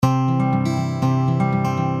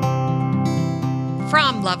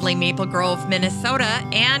lovely Maple Grove, Minnesota,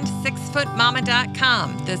 and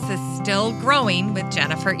sixfootmama.com. This is Still Growing with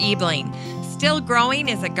Jennifer Ebling. Still Growing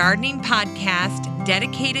is a gardening podcast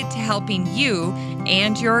dedicated to helping you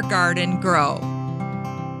and your garden grow.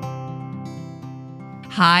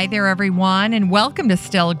 Hi there, everyone, and welcome to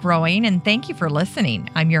Still Growing, and thank you for listening.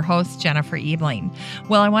 I'm your host, Jennifer Ebling.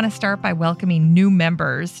 Well, I want to start by welcoming new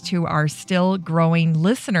members to our Still Growing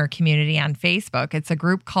listener community on Facebook. It's a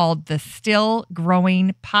group called the Still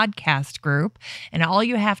Growing Podcast Group, and all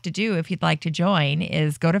you have to do if you'd like to join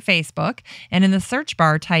is go to Facebook, and in the search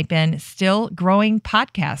bar, type in Still Growing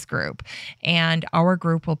Podcast Group, and our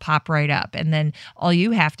group will pop right up. And then all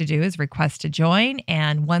you have to do is request to join,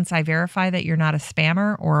 and once I verify that you're not a spammer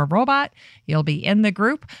or a robot, you'll be in the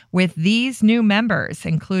group with these new members,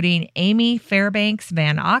 including Amy Fairbanks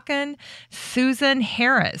Van Auken, Susan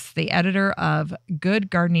Harris, the editor of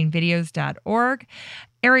goodgardeningvideos.org,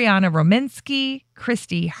 Ariana Rominsky,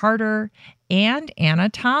 Christy Harder, and Anna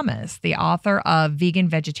Thomas, the author of Vegan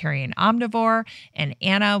Vegetarian Omnivore. And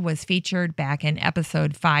Anna was featured back in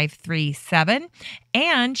episode 537,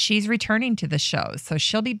 and she's returning to the show. So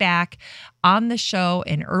she'll be back on the show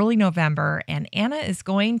in early November, and Anna is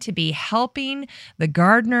going to be helping the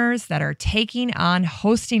gardeners that are taking on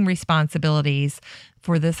hosting responsibilities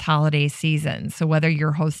for this holiday season. So whether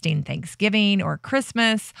you're hosting Thanksgiving or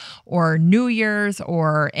Christmas or New Year's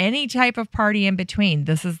or any type of party in between,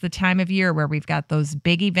 this is the time of year where we've got those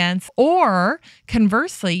big events. Or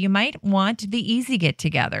conversely, you might want the easy get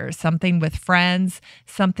together, something with friends,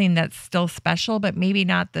 something that's still special, but maybe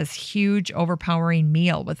not this huge overpowering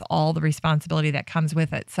meal with all the responsibility that comes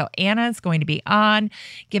with it. So Anna is going to be on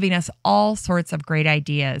giving us all sorts of great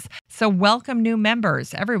ideas. So welcome new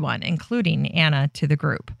members, everyone, including Anna, to the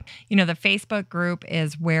group. You know, the Facebook group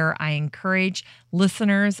is where I encourage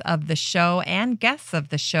listeners of the show and guests of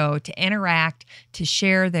the show to interact, to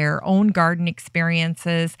share their own garden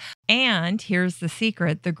experiences. And here's the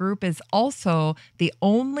secret, the group is also the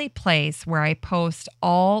only place where I post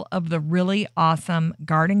all of the really awesome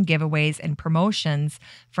garden giveaways and promotions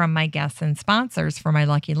from my guests and sponsors for my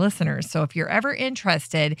lucky listeners. So if you're ever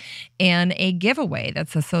interested in a giveaway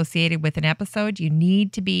that's associated with an episode, you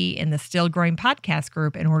need to be in the Still Growing Podcast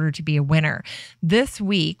group in order to be a winner. This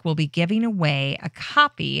week, we'll be giving away a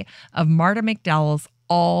copy of Marta McDowell's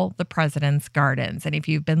All the President's Gardens. And if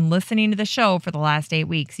you've been listening to the show for the last 8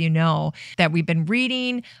 weeks, you know that we've been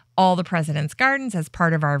reading All the President's Gardens as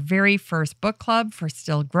part of our very first book club for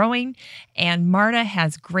Still Growing. And Marta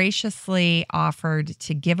has graciously offered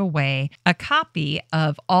to give away a copy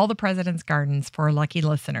of All the President's Gardens for lucky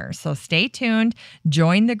listeners. So stay tuned,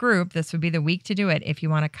 join the group. This would be the week to do it. If you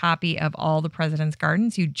want a copy of All the President's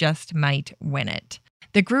Gardens, you just might win it.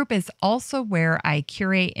 The group is also where I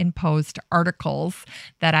curate and post articles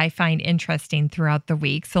that I find interesting throughout the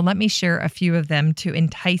week. So let me share a few of them to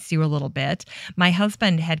entice you a little bit. My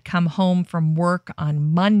husband had come home from work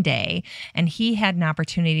on Monday, and he had an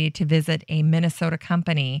opportunity to visit a Minnesota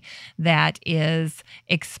company that is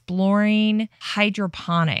exploring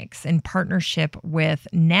hydroponics in partnership with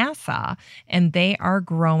NASA, and they are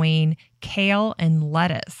growing kale and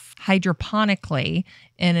lettuce hydroponically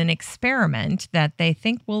in an experiment that they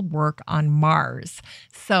think will work on Mars.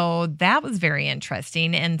 So that was very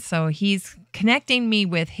interesting. And so he's connecting me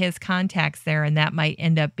with his contacts there, and that might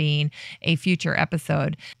end up being a future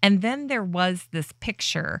episode. And then there was this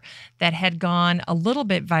picture that had gone a little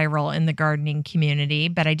bit viral in the gardening community,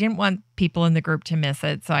 but I didn't want people in the group to miss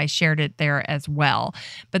it, so I shared it there as well.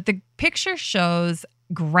 But the picture shows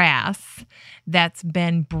grass that's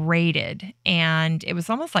been braided, and it was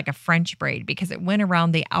almost like a French braid because it went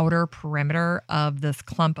around the outer perimeter of this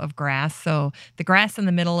clump of grass. So the grass in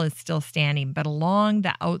the middle is still standing, but along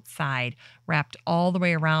the outside, wrapped all the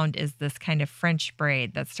way around, is this kind of French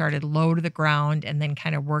braid that started low to the ground and then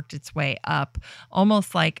kind of worked its way up,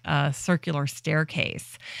 almost like a circular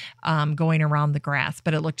staircase going around the grass.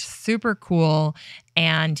 But it looked super cool,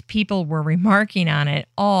 and people were remarking on it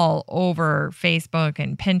all over Facebook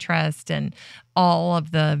and Pinterest and all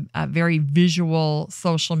of the very visual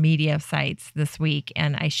social media sites this week,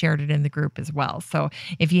 and I shared it in the group as well. So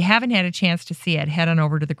if you haven't had a chance to see it, head on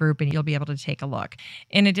over to the group and you'll be able to take a look.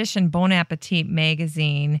 In addition, Bon Appetit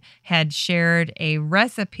magazine had shared a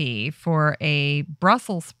recipe for a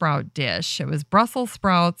Brussels sprout dish. It was Brussels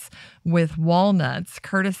sprouts with walnuts,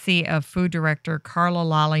 courtesy of food director Carla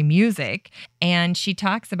Lally Music. And she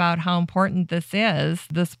talks about how important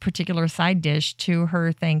this particular side dish, to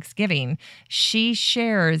her Thanksgiving. she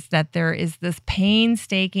shares that there is this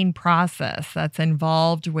painstaking process that's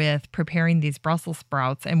involved with preparing these Brussels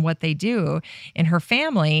sprouts. And what they do in her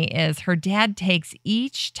family is her dad takes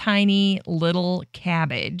each tiny little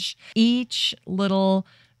cabbage, each little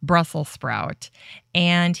Brussels sprout,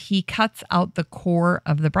 and he cuts out the core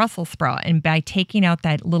of the Brussels sprout. And by taking out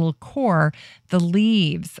that little core, the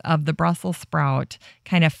leaves of the Brussels sprout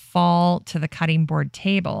kind of fall to the cutting board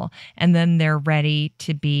table, and then they're ready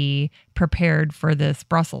to be prepared for this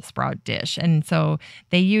Brussels sprout dish. And so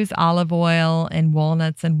they use olive oil and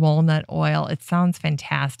walnuts and walnut oil. It sounds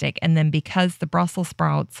fantastic. And then because the Brussels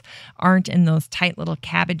sprouts aren't in those tight little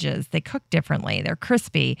cabbages, they cook differently. They're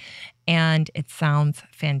crispy, and it sounds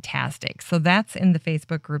fantastic. So that's in the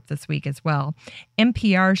Facebook group this week as well.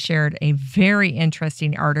 NPR shared a very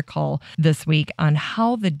interesting article this week on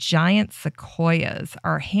how the giant sequoias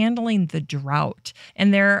are handling the drought.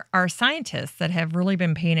 And there are scientists that have really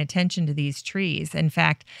been paying attention to these trees. In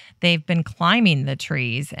fact, they've been climbing the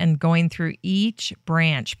trees and going through each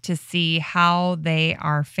branch to see how they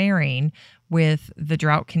are faring with the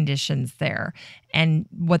drought conditions there. And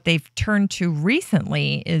what they've turned to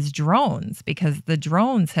recently is drones, because the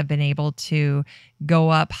drones have been able to go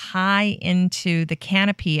up high into the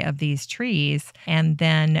canopy of these trees and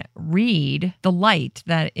then read the light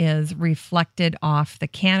that is reflected off the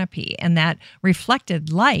canopy. And that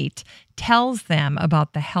reflected light tells them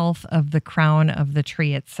about the health of the crown of the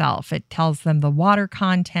tree itself. It tells them the water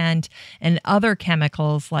content and other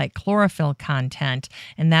chemicals like chlorophyll content,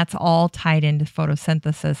 and that's all tied into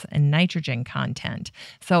photosynthesis and nitrogen content.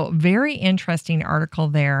 So very interesting article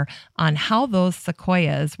there on how those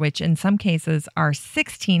sequoias, which in some cases are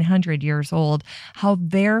 1,600 years old, how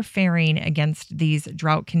they're faring against these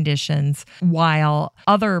drought conditions while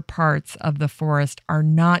other parts of the forest are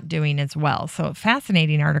not doing as well. So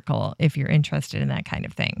fascinating article if you're interested in that kind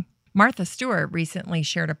of thing. Martha Stewart recently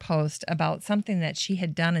shared a post about something that she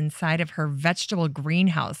had done inside of her vegetable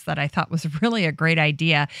greenhouse that I thought was really a great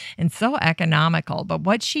idea and so economical. But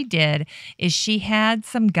what she did is she had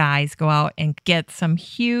some guys go out and get some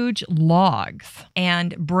huge logs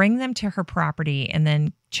and bring them to her property and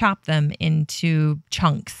then chop them into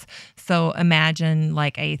chunks. So imagine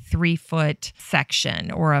like a 3-foot section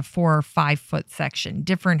or a 4 or 5-foot section,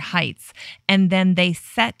 different heights. And then they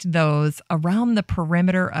set those around the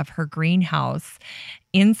perimeter of her greenhouse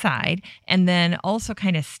inside, and then also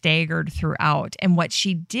kind of staggered throughout. And what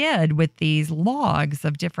she did with these logs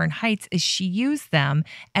of different heights is she used them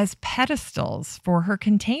as pedestals for her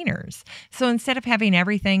containers. So instead of having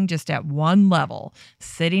everything just at one level,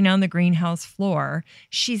 sitting on the greenhouse floor,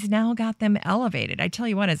 she's now got them elevated. I tell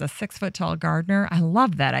you what, as a 6-foot tall gardener, I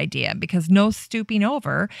love that idea because no stooping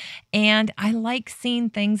over. And I like seeing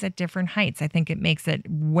things at different heights. I think it makes it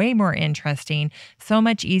way more interesting, so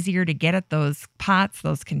much easier to get at those pots,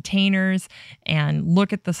 those containers, and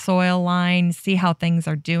look at the soil line, see how things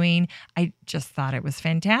are doing. I just thought it was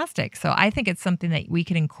fantastic. So I think it's something that we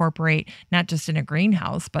can incorporate not just in a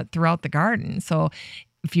greenhouse, but throughout the garden. So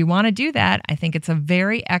if you want to do that, I think it's a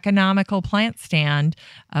very economical plant stand,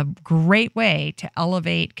 a great way to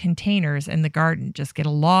elevate containers in the garden. Just get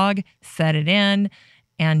a log, set it in,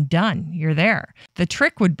 and done. You're there. The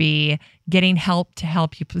trick would be getting help to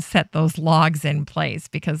help you set those logs in place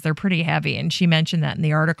because they're pretty heavy. And she mentioned that in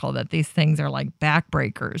the article that these things are like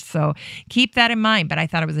backbreakers. So keep that in mind. But I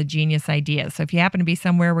thought it was a genius idea. So if you happen to be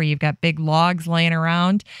somewhere where you've got big logs laying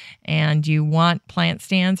around and you want plant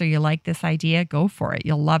stands or you like this idea, go for it.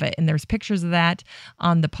 You'll love it. And there's pictures of that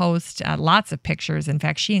on the post, lots of pictures. In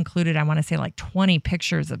fact, she included, I want to say like 20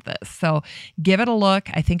 pictures of this. So give it a look.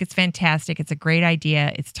 I think it's fantastic. It's a great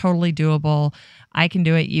idea. It's totally doable. I can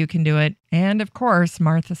do it. You can do it. And of course,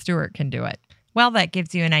 Martha Stewart can do it. Well, that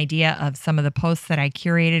gives you an idea of some of the posts that I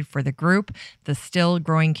curated for the group, the Still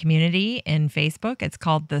Growing Community in Facebook. It's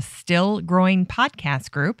called the Still Growing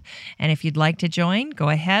Podcast Group. And if you'd like to join, go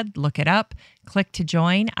ahead, look it up, click to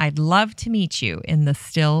join. I'd love to meet you in the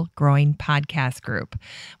Still Growing Podcast Group.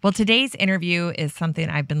 Well, today's interview is something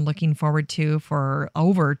I've been looking forward to for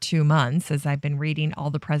over 2 months as I've been reading All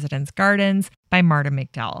the President's Gardens by Marta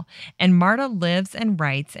McDowell. And Marta lives and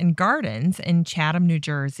writes and gardens in Chatham, New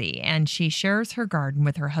Jersey, and she shares her garden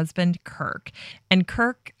with her husband, Kirk. And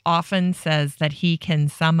Kirk often says that he can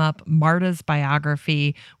sum up Marta's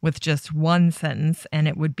biography with just one sentence, and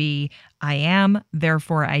it would be, I am,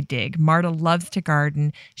 therefore I dig. Marta loves to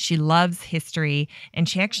garden. She loves history, and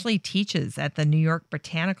she actually teaches at the New York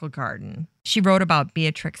Botanical Garden. She wrote about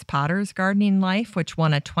Beatrix Potter's gardening life, which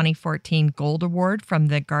won a 2014 Gold Award from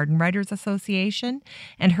the Garden Writers Association.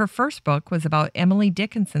 And her first book was about Emily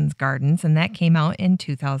Dickinson's gardens, and that came out in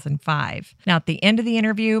 2005. Now, at the end of the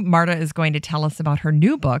interview, Marta is going to tell us about her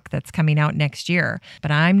new book that's coming out next year. But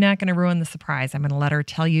I'm not going to ruin the surprise. I'm going to let her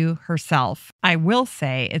tell you herself. I will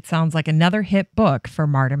say it sounds like another hit book for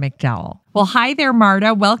Marta McDowell. Well, hi there,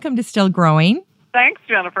 Marta. Welcome to Still Growing. Thanks,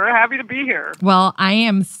 Jennifer. Happy to be here. Well, I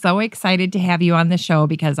am so excited to have you on the show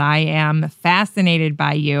because I am fascinated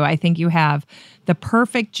by you. I think you have the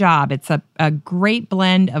perfect job. It's a great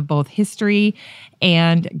blend of both history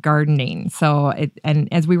and gardening. And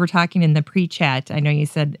as we were talking in the pre-chat, I know you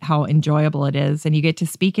said how enjoyable it is, and you get to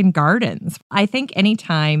speak in gardens. I think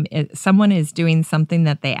anytime someone is doing something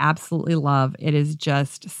that they absolutely love, it is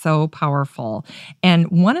just so powerful. And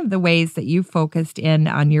one of the ways that you focused in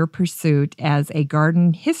on your pursuit as a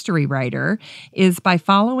garden history writer is by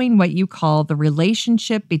following what you call the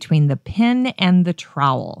relationship between the pen and the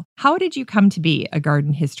trowel. How did you come to be a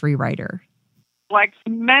garden history writer? Like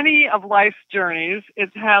many of life's journeys,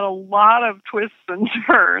 it's had a lot of twists and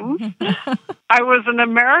turns. I was an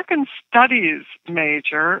American Studies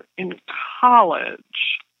major in college,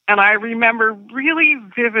 and I remember really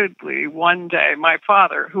vividly one day my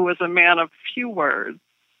father, who was a man of few words,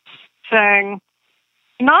 saying,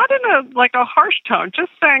 not in a harsh tone,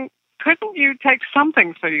 just saying, couldn't you take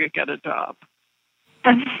something so you could get a job?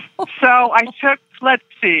 And so I took,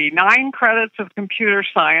 9 credits of computer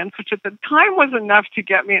science, which at the time was enough to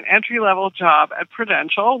get me an entry-level job at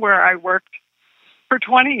Prudential, where I worked for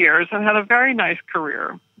 20 years and had a very nice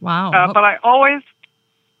career. Wow. But I always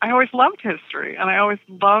loved history, and I always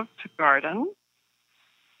loved to garden.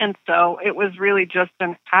 And so it was really just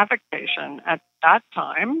an avocation at that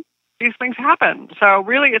time. These things happen. So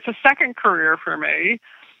really, it's a second career for me.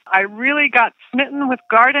 I really got smitten with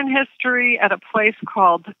garden history at a place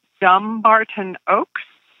called Dumbarton Oaks.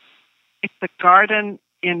 It's a garden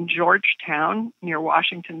in Georgetown near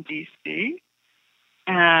Washington, D.C.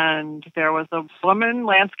 And there was a woman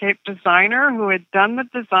landscape designer who had done the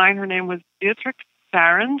design. Her name was Beatrix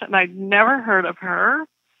Sarand, and I'd never heard of her.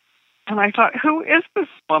 And I thought, who is this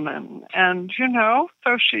woman? And,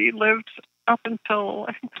 so she lived up until,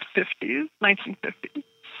 I think, the 50s, 1950s.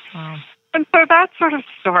 Wow. And so that sort of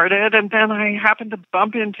started, and then I happened to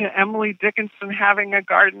bump into Emily Dickinson having a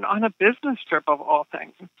garden on a business trip of all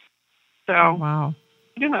things. So, wow.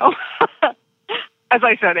 As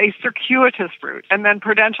I said, a circuitous route. And then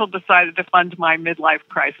Prudential decided to fund my midlife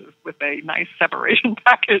crisis with a nice separation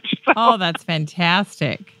package. So. Oh, that's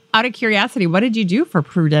fantastic. Out of curiosity, what did you do for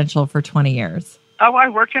Prudential for 20 years? Oh, I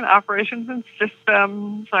worked in operations and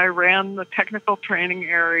systems. I ran the technical training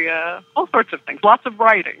area, all sorts of things, lots of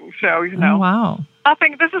writing. So, Oh, wow.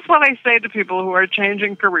 Nothing. This is what I say to people who are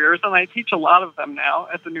changing careers, and I teach a lot of them now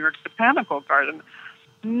at the New York Botanical Garden.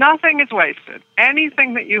 Nothing is wasted.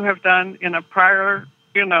 Anything that you have done in a prior,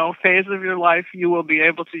 phase of your life, you will be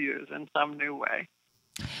able to use in some new way.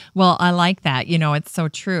 Well, I like that. It's so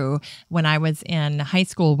true. When I was in high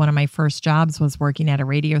school, one of my first jobs was working at a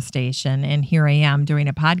radio station, and here I am doing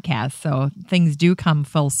a podcast. So things do come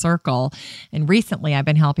full circle. And recently, I've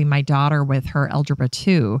been helping my daughter with her Algebra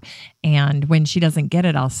 2. And when she doesn't get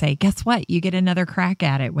it, I'll say, guess what? You get another crack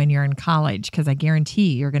at it when you're in college, because I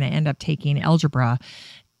guarantee you're going to end up taking algebra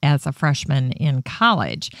as a freshman in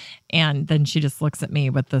college. And then she just looks at me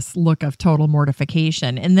with this look of total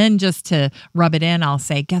mortification. And then just to rub it in, I'll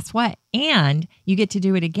say, guess what? And you get to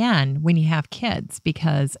do it again when you have kids,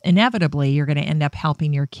 because inevitably you're going to end up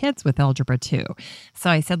helping your kids with Algebra 2. So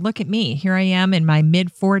I said, look at me. Here I am in my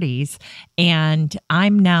mid-40s, and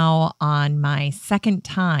I'm now on my second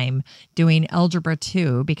time doing Algebra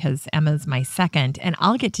 2 because Emma's my second, and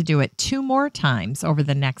I'll get to do it 2 more times over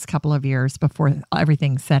the next couple of years before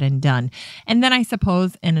everything's said and done. And then I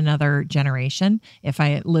suppose in another generation, if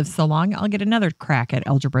I live so long, I'll get another crack at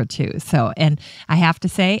Algebra 2. So, and I have to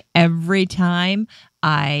say, every time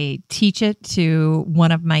I teach it to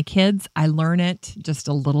one of my kids, I learn it just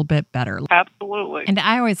a little bit better. Absolutely. And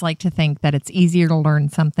I always like to think that it's easier to learn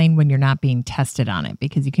something when you're not being tested on it,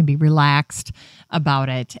 because you can be relaxed about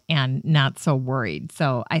it and not so worried.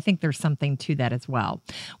 So I think there's something to that as well.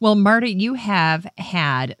 Well, Marta, you have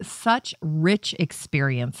had such rich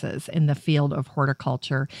experiences in the field of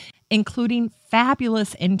horticulture, including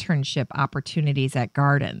fabulous internship opportunities at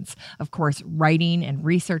gardens, of course, writing and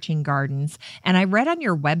researching gardens. And I read on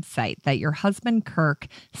your website that your husband, Kirk,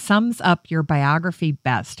 sums up your biography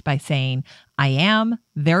best by saying, I am,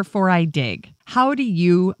 therefore I dig. How do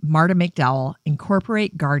you, Marta McDowell,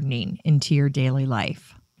 incorporate gardening into your daily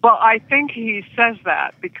life? Well, I think he says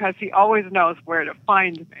that because he always knows where to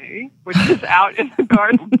find me, which is out in the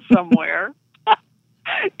garden somewhere.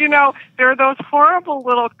 You know, there are those horrible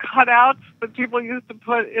little cutouts that people used to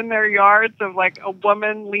put in their yards of like a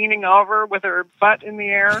woman leaning over with her butt in the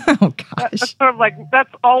air. Oh, gosh. That's sort of like,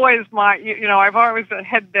 that's always my, you know, I've always been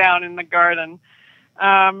head down in the garden.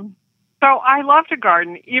 So I love to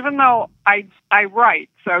garden, even though I write.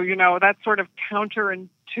 So, you know, that's sort of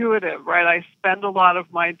counterintuitive, right? I spend a lot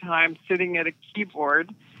of my time sitting at a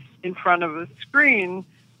keyboard in front of a screen,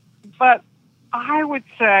 but I would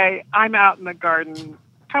say I'm out in the garden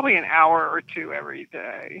probably an hour or two every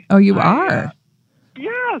day. Oh, you are?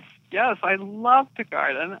 Yes. I love to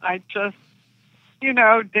garden. I just, you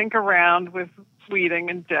know, dink around with weeding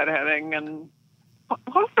and deadheading. And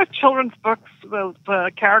what are the children's books,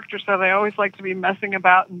 the characters that I always like to be messing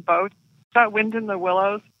about in boats? Is that Wind in the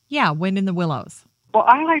Willows? Yeah, Wind in the Willows. Well,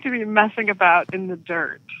 I like to be messing about in the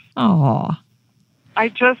dirt. Oh. I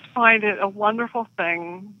just find it a wonderful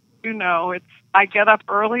thing. You know, I get up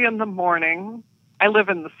early in the morning. I live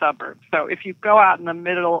in the suburbs, so if you go out in the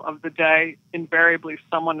middle of the day, invariably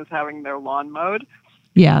someone is having their lawn mowed.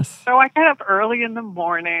 Yes. So I get up early in the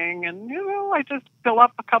morning, and, you know, I just fill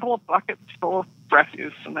up a couple of buckets full of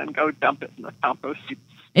refuse and then go dump it in the compost heap.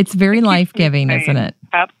 It's very life-giving, isn't it?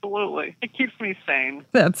 Absolutely. It keeps me sane.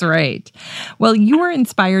 That's right. Well, you were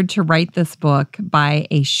inspired to write this book by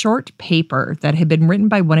a short paper that had been written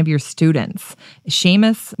by one of your students,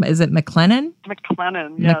 Seamus, is it McLennan?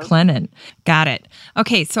 McLennan, yes. McLennan. Got it.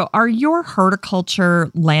 Okay, so are your horticulture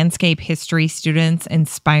landscape history students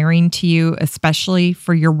inspiring to you, especially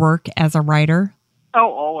for your work as a writer?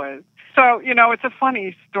 Oh, always. So, you know, it's a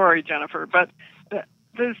funny story, Jennifer, but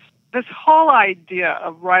this whole idea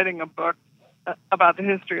of writing a book about the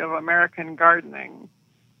history of American gardening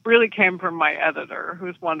really came from my editor,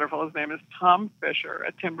 who's wonderful. His name is Tom Fisher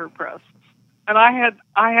at Timber Press. And I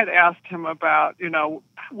had asked him about, you know,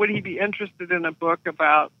 would he be interested in a book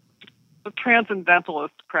about the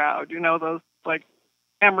transcendentalist crowd, you know, those like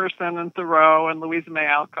Emerson and Thoreau and Louisa May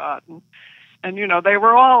Alcott. And you know, they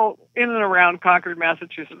were all in and around Concord,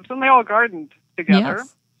 Massachusetts, and they all gardened together.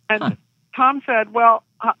 Yes. And Tom said, well,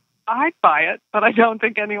 I'd buy it, but I don't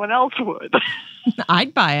think anyone else would.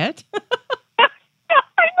 I'd buy it. I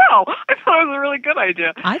know. I thought it was a really good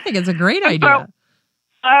idea. I think it's a great idea.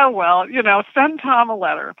 So, well, you know, send Tom a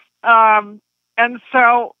letter. And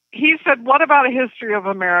so he said, what about a history of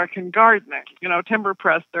American gardening? You know, Timber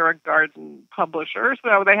Press, they're a garden publisher,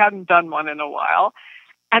 so they hadn't done one in a while.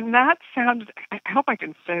 And that sounded, I hope I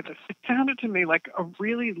can say this, it sounded to me like a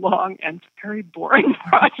really long and very boring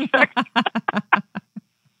project.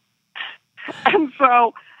 And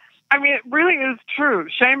so, I mean, it really is true.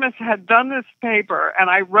 Seamus had done this paper, and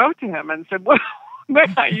I wrote to him and said, well, may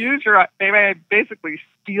I basically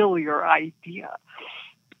steal your idea?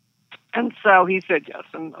 And so he said yes,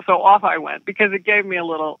 and so off I went, because it gave me a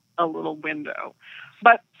little window.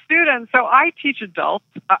 But students, so I teach adults.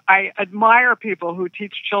 I admire people who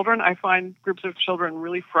teach children. I find groups of children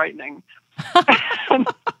really frightening.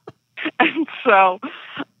 and so,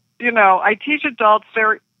 you know, I teach adults.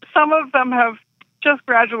 Some of them have just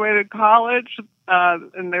graduated college,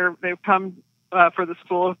 and they've come for the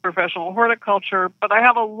School of Professional Horticulture. But I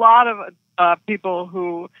have a lot of people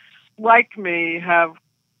who, like me, have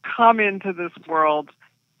come into this world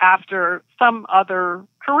after some other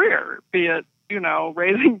career, be it, you know,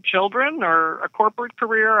 raising children or a corporate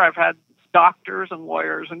career. I've had doctors and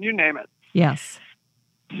lawyers and you name it. Yes.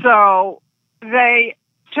 So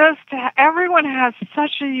everyone has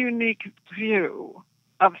such a unique view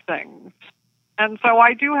of things. And so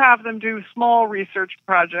I do have them do small research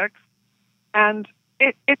projects, and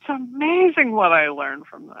it's amazing what I learn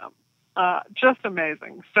from them. Just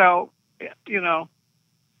amazing. So, you know,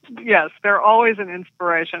 yes, they're always an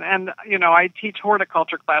inspiration. And, you know, I teach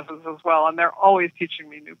horticulture classes as well, and they're always teaching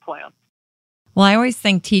me new plants. Well, I always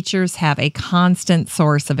think teachers have a constant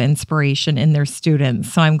source of inspiration in their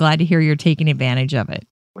students, so I'm glad to hear you're taking advantage of it.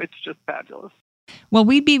 It's just fabulous. Well,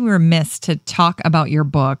 we'd be remiss to talk about your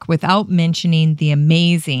book without mentioning the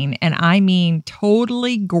amazing, and I mean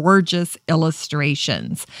totally gorgeous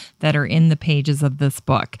illustrations that are in the pages of this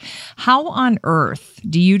book. How on earth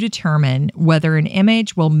do you determine whether an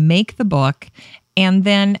image will make the book, and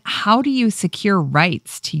then how do you secure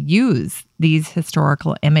rights to use these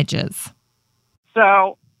historical images?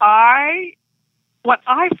 So when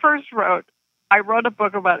I first wrote a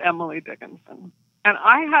book about Emily Dickinson. And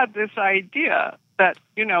I had this idea that,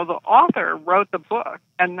 you know, the author wrote the book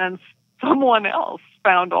and then someone else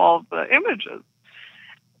found all the images.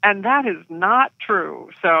 And that is not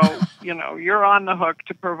true. So, you know, you're on the hook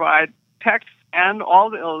to provide text and all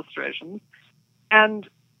the illustrations. And,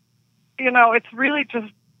 it's really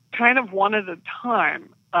just kind of one at a time.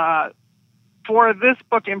 For this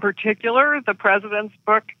book in particular, the President's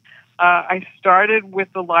book, I started with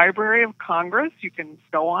the Library of Congress. You can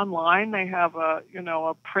go online. They have a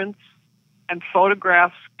prints and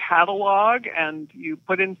photographs catalog, and you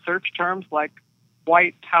put in search terms like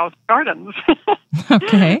White House Gardens.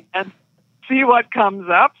 Okay. And see what comes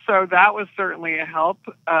up. So that was certainly a help.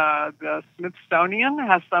 The Smithsonian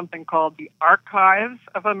has something called the Archives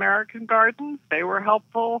of American Gardens. They were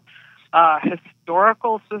helpful.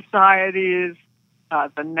 Historical societies,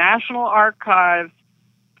 the National Archives,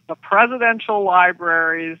 the presidential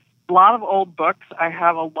libraries, a lot of old books. I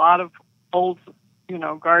have a lot of old,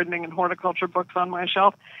 gardening and horticulture books on my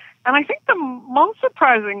shelf. And I think the most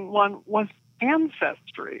surprising one was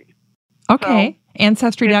Ancestry. Okay. So,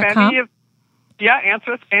 Ancestry.com?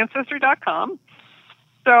 Ancestry.com.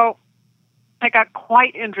 So I got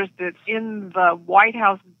quite interested in the White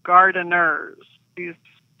House gardeners, these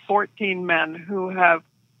 14 men who have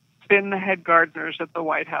been the head gardeners at the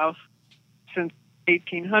White House since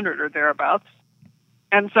 1800 or thereabouts.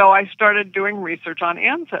 And so I started doing research on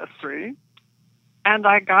Ancestry, and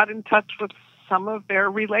I got in touch with some of their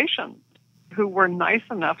relations who were nice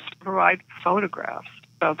enough to provide photographs.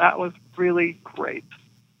 So that was really great.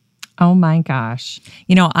 Oh my gosh.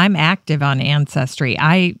 I'm active on Ancestry.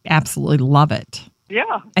 I absolutely love it.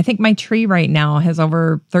 Yeah. I think my tree right now has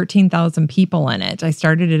over 13,000 people in it. I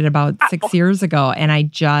started it about 6 years ago, and I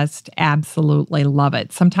just absolutely love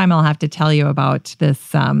it. Sometime I'll have to tell you about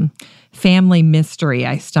this family mystery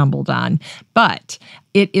I stumbled on. But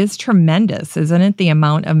it is tremendous, isn't it? The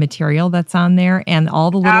amount of material that's on there and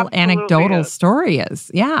all the little anecdotal stories.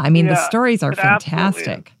 Yeah, I mean, the stories are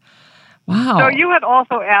fantastic. Wow. So you had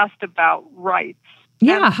also asked about rights.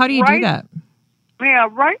 Yeah, how do you do that? Yeah,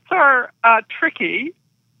 rights are tricky.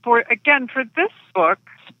 For this book,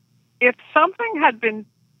 if something had been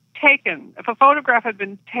taken, if a photograph had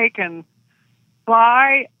been taken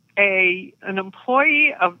by an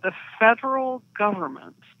employee of the federal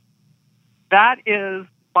government, that is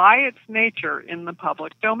by its nature in the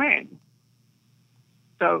public domain.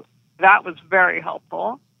 So that was very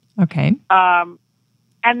helpful. Okay.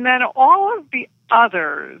 And then all of the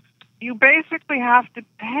others, you basically have to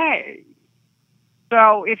pay.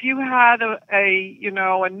 So if you had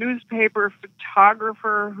a newspaper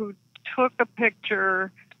photographer who took a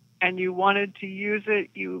picture and you wanted to use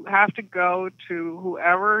it, you have to go to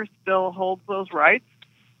whoever still holds those rights.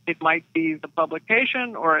 It might be the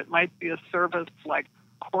publication, or it might be a service like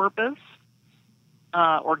Corpus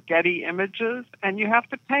or Getty Images, and you have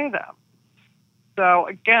to pay them. So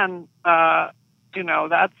again,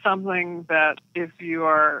 that's something that if you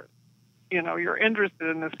are, you're interested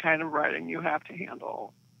in this kind of writing, you have to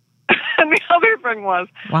handle. And the other thing was,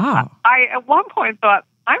 wow. I at one point thought,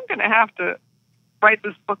 I'm going to have to write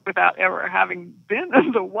this book without ever having been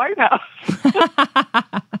in the White House.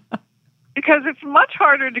 Because it's much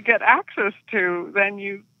harder to get access to than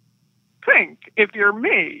you think if you're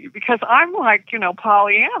me. Because I'm like,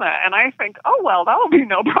 Pollyanna, and I think, oh, well, that will be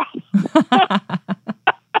no problem.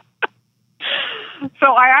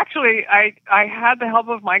 So I had the help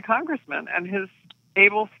of my congressman and his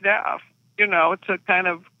able staff, to kind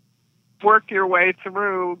of work your way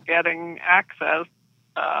through getting access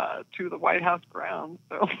to the White House grounds.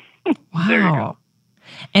 So wow. There you go.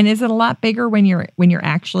 And is it a lot bigger when you're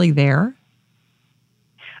actually there?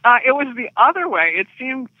 It was the other way. It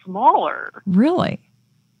seemed smaller. Really?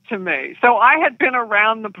 To me. So I had been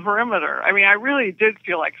around the perimeter. I mean, I really did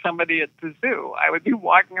feel like somebody at the zoo. I would be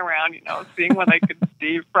walking around, seeing what I could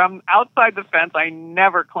see from outside the fence. I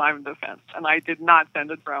never climbed the fence, and I did not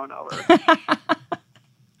send a drone over.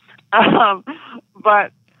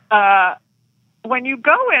 But when you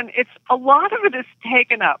go in, a lot of it is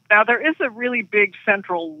taken up. Now, there is a really big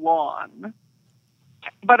central lawn,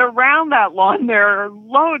 but around that lawn, there are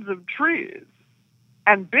loads of trees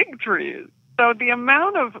and big trees. So the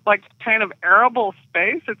amount of kind of arable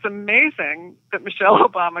space, it's amazing that Michelle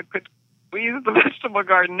Obama could squeeze the vegetable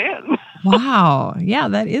garden in. Wow. Yeah,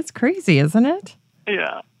 that is crazy, isn't it?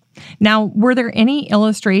 Yeah. Now, were there any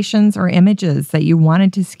illustrations or images that you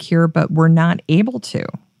wanted to secure but were not able to?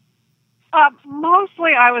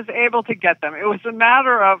 Mostly I was able to get them. It was a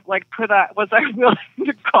matter of was I willing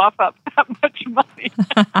to cough up that much money?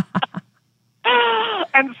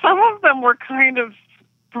 And some of them were kind of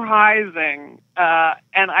surprising,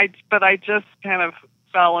 but I just kind of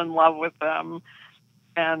fell in love with them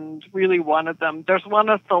and really wanted them. There's one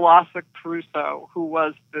of Thalassa Crusoe, who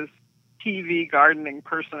was this TV gardening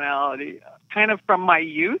personality, kind of from my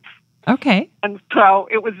youth. Okay. And so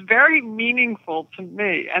it was very meaningful to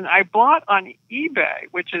me. And I bought on eBay,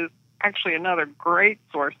 which is actually another great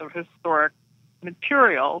source of historic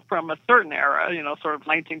material from a certain era, sort of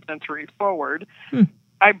 19th century forward.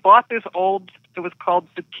 I bought this it was called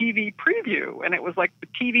the TV Preview, and it was like the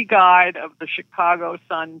TV guide of the Chicago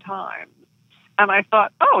Sun-Times. And I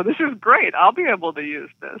thought, oh, this is great. I'll be able to use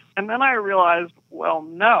this. And then I realized, well,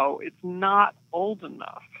 no, it's not old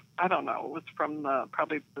enough. I don't know. It was from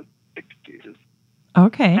probably the 60s.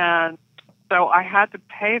 Okay. And so I had to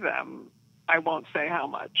pay them, I won't say how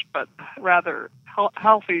much, but rather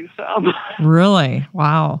healthy sum. Really?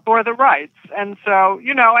 Wow. For the rights. And so,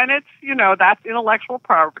 and it's, that's intellectual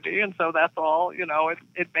property. And so that's all,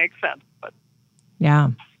 it makes sense. But yeah.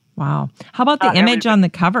 Wow. How about the image on the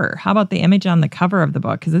cover? How about the image on the cover of the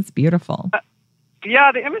book? Because it's beautiful.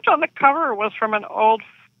 Yeah, the image on the cover was from an old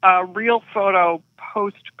real photo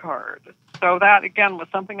postcard. So that, again, was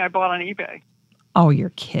something I bought on eBay. Oh,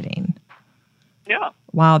 you're kidding. Yeah.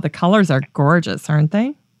 Wow, the colors are gorgeous, aren't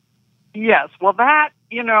they? Yes. Well, that,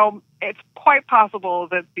 it's quite possible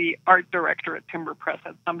that the art director at Timber Press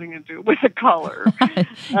had something to do with the color.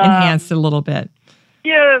 Enhanced a little bit.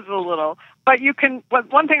 Yes, a little. But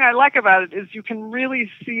one thing I like about it is you can really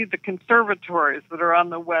see the conservatories that are on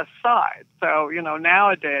the west side. So,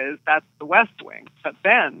 nowadays that's the West Wing, but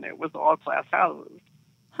then it was all glass houses.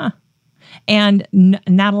 Huh. And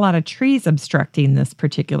not a lot of trees obstructing this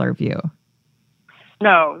particular view.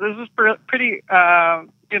 No, this is pretty,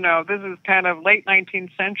 this is kind of late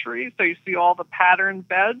 19th century, so you see all the patterned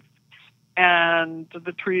beds, and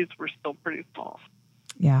the trees were still pretty small.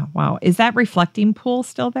 Yeah, wow. Is that reflecting pool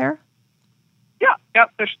still there? Yeah, yep.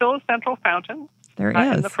 There's still a central fountain. There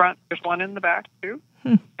is. In the front. There's one in the back, too.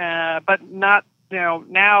 But not,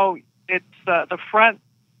 now it's the front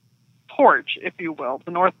porch, if you will.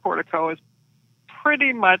 The north portico is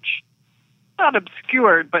pretty much not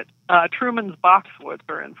obscured, but Truman's boxwoods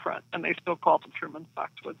are in front, and they still call them Truman's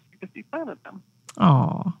boxwoods because he planted them.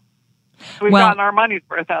 Oh. So we've gotten our money's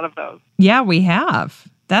worth out of those. Yeah, we have.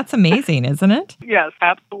 That's amazing, isn't it? Yes,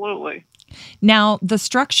 absolutely. Now, the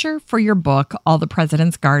structure for your book, All the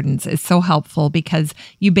President's Gardens, is so helpful because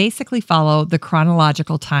you basically follow the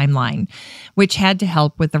chronological timeline, which had to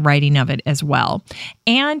help with the writing of it as well.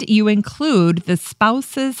 And you include the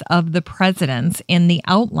spouses of the presidents in the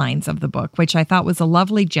outlines of the book, which I thought was a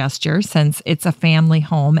lovely gesture since it's a family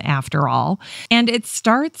home after all. And it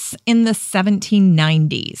starts in the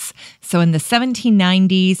 1790s. So in the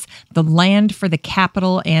 1790s, the land for the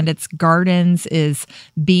Capitol and its gardens is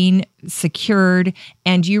being secured,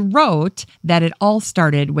 and you wrote that it all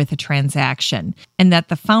started with a transaction and that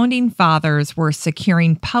the founding fathers were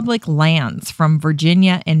securing public lands from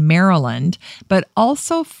Virginia and Maryland, but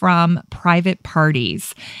also from private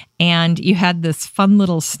parties. And you had this fun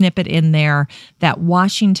little snippet in there that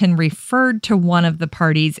Washington referred to one of the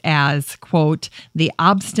parties as, quote, the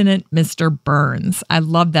obstinate Mr. Burns. I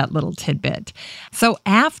love that little tidbit. So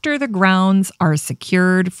after the grounds are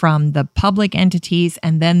secured from the public entities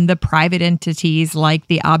and then the private entities like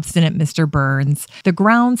the obstinate Mr. Burns, the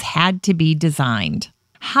grounds had to be designed.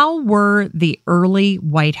 How were the early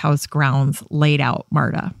White House grounds laid out,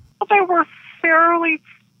 Marta? Well, they were fairly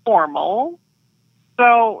formal.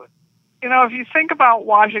 So, if you think about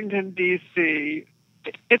Washington, D.C.,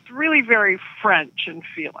 it's really very French in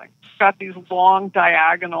feeling. It's got these long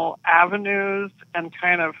diagonal avenues and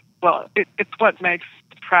it's what makes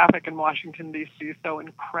traffic in Washington, D.C. so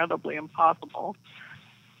incredibly impossible.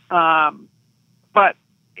 But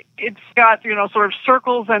it's got, sort of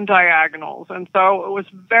circles and diagonals. And so it was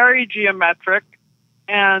very geometric.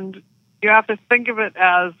 And you have to think of it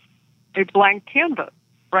as a blank canvas,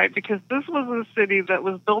 right? Because this was a city that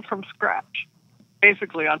was built from scratch,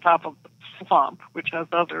 basically on top of the swamp, which has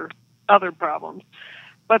other problems.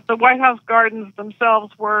 But the White House gardens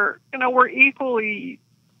themselves were equally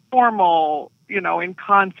formal, in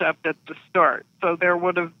concept at the start. So there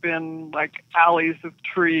would have been like alleys of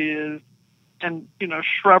trees and,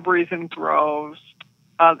 shrubberies and groves.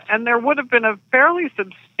 And there would have been a fairly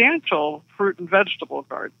substantial fruit and vegetable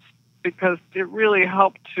garden because it really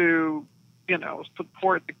helped to,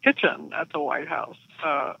 support the kitchen at the White House.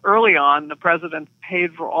 Early on, the president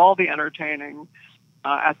paid for all the entertaining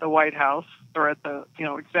at the White House or at the,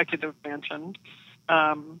 executive mansion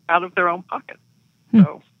out of their own pockets.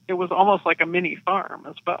 So it was almost like a mini farm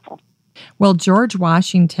as well. Well, George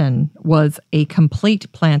Washington was a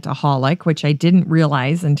complete plantaholic, which I didn't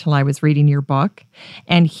realize until I was reading your book.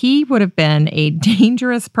 And he would have been a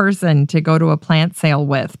dangerous person to go to a plant sale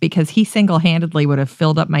with because he single-handedly would have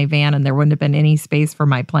filled up my van and there wouldn't have been any space for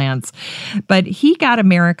my plants. But he got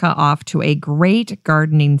America off to a great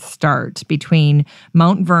gardening start between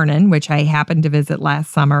Mount Vernon, which I happened to visit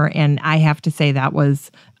last summer, and I have to say that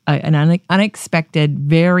was an unexpected,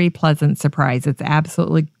 very pleasant surprise. It's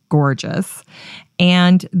absolutely gorgeous.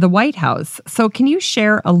 And the White House. So can you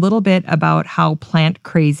share a little bit about how plant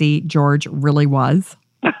crazy George really was?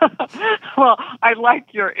 Well, I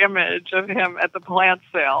like your image of him at the plant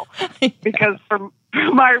sale because for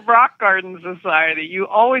my rock garden society, you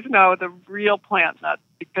always know the real plant nuts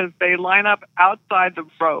because they line up outside the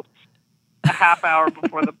ropes a half hour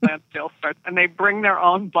before the plant sale starts and they bring their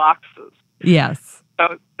own boxes. Yes.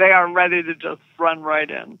 So they are ready to just run right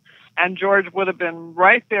in. And George would have been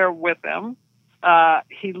right there with them.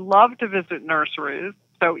 He loved to visit nurseries.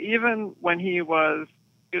 So even when he was,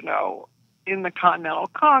 in the Continental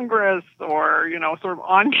Congress or, sort of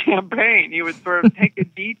on campaign, he would sort of take a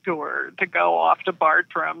detour to go off to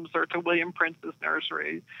Bartram's or to William Prince's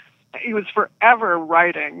nursery. He was forever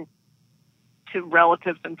writing to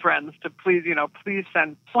relatives and friends to please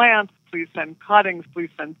send plants, please send cuttings, please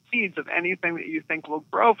send seeds of anything that you think will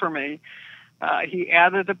grow for me. He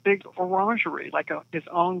added a big orangery, like his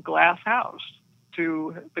own glass house,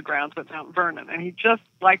 to the grounds at Mount Vernon. And he just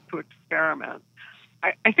liked to experiment.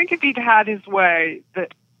 I think if he'd had his way,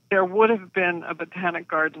 that there would have been a botanic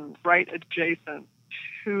garden right adjacent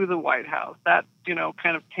to the White House. That,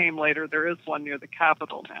 kind of came later. There is one near the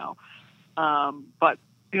Capitol now. But,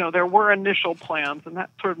 there were initial plans, and that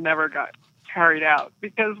sort of never got carried out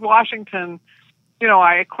because Washington,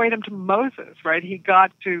 I equate him to Moses, right? He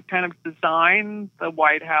got to kind of design the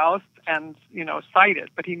White House and, site it,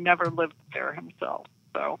 but he never lived there himself.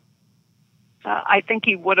 So I think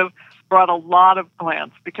he would have brought a lot of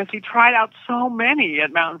plants because he tried out so many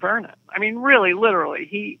at Mount Vernon. I mean, really,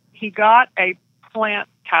 literally, he got a plant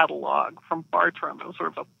catalog from Bartram. It was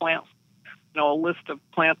sort of a plant, a list of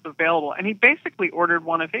plants available, and he basically ordered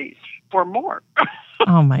one of each or more.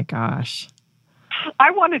 Oh, my gosh.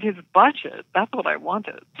 I wanted his budget. That's what I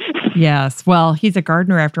wanted. Yes. Well, he's a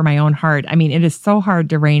gardener after my own heart. I mean, it is so hard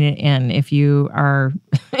to rein it in if you are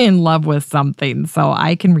in love with something. So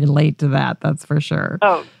I can relate to that. That's for sure.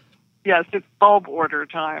 Oh, yes. It's bulb order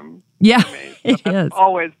time. Yeah, it is.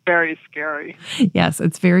 Always very scary. Yes.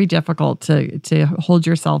 It's very difficult to hold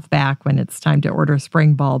yourself back when it's time to order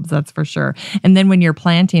spring bulbs. That's for sure. And then when you're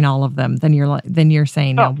planting all of them, then you're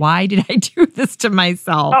saying, now, why did I do this to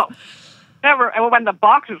myself? Oh. Never. And when the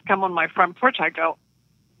boxes come on my front porch, I go,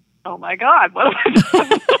 oh, my God, what have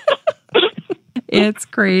I done? It's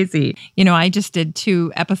crazy. I just did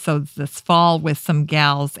 2 episodes this fall with some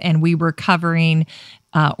gals, and we were covering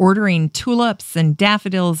ordering tulips and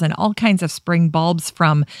daffodils and all kinds of spring bulbs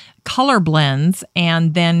from Color Blends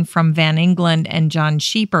and then from Van England and John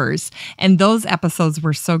Sheepers. And those episodes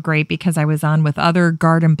were so great because I was on with other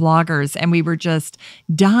garden bloggers and we were just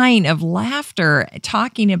dying of laughter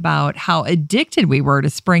talking about how addicted we were to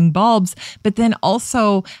spring bulbs, but then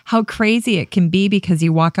also how crazy it can be because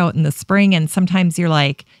you walk out in the spring and sometimes you're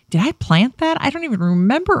like, did I plant that? I don't even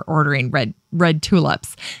remember ordering red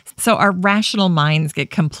tulips. So our rational minds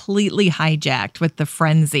get completely hijacked with the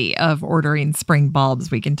frenzy of ordering spring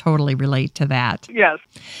bulbs. We can totally relate to that. Yes.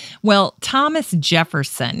 Well, Thomas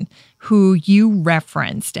Jefferson, who you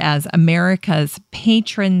referenced as America's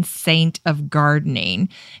patron saint of gardening,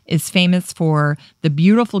 is famous for the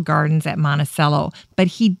beautiful gardens at Monticello, but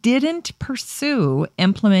he didn't pursue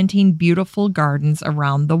implementing beautiful gardens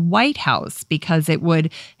around the White House because it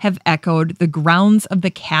would have echoed the grounds of the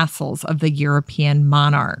castles of the European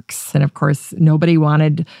monarchs. And of course, nobody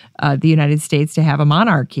wanted the United States to have a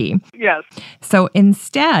monarchy. Yes. So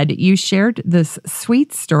instead, you shared this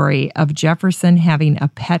sweet story of Jefferson having a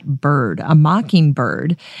pet bird, a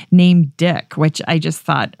mockingbird named Dick, which I just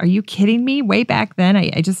thought, are you kidding me? Way back then,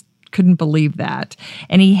 I just couldn't believe that.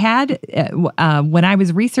 And he had, when I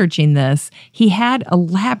was researching this, he had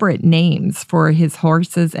elaborate names for his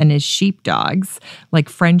horses and his sheepdogs, like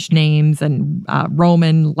French names and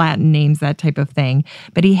Roman, Latin names, that type of thing.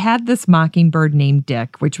 But he had this mockingbird named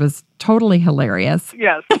Dick, which was totally hilarious.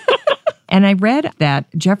 Yes. And I read that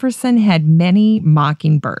Jefferson had many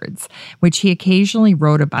mockingbirds, which he occasionally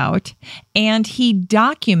wrote about, and he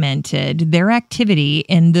documented their activity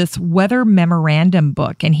in this weather memorandum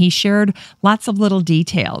book, and he shared lots of little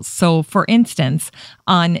details. So, for instance,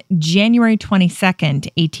 on January 22nd,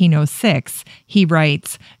 1806, he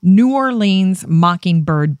writes, "New Orleans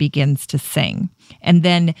mockingbird begins to sing." And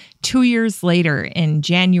then 2 years later, in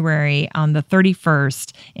January, on the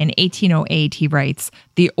 31st, in 1808, he writes,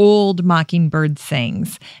 "The old mockingbird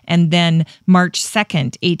sings." And then March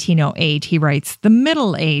 2nd, 1808, he writes, "The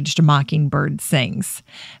middle-aged mockingbird sings."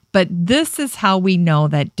 But this is how we know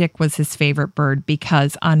that Dick was his favorite bird,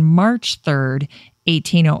 because on March 3rd,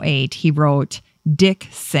 1808, he wrote, "Dick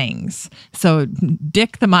sings." So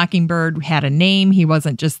Dick the Mockingbird had a name. He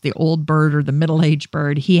wasn't just the old bird or the middle-aged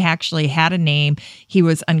bird. He actually had a name. He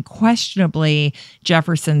was unquestionably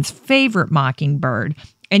Jefferson's favorite mockingbird.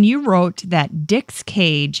 And you wrote that Dick's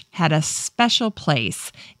cage had a special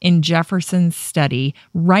place in Jefferson's study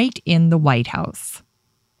right in the White House.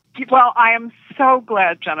 Well, I am so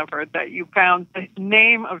glad, Jennifer, that you found the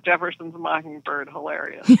name of Jefferson's mockingbird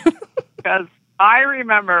hilarious. Because I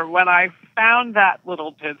remember when I found that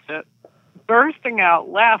little tidbit bursting out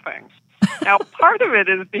laughing. Now, part of it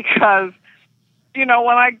is because, when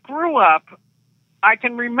I grew up, I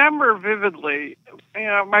can remember vividly,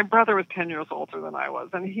 my brother was 10 years older than I was,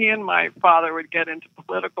 and he and my father would get into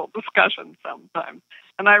political discussions sometimes.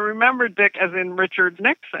 And I remember Dick as in Richard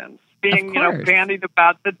Nixon being, bandied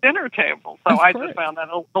about the dinner table. So I just found that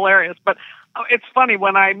hilarious. But it's funny,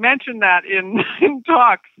 when I mention that in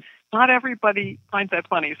talks, not everybody finds that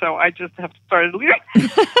funny. So I just have started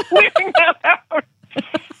leaving that out.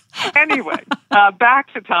 Anyway,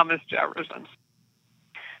 back to Thomas Jefferson.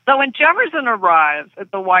 So when Jefferson arrives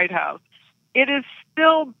at the White House, it is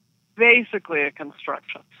still basically a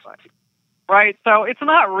construction site, right? So it's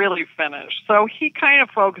not really finished. So he kind of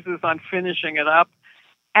focuses on finishing it up,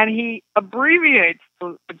 and he abbreviates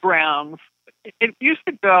the grounds. It used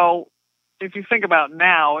to go, if you think about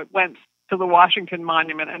now, it went to the Washington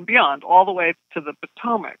Monument and beyond, all the way to the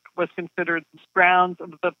Potomac, was considered the grounds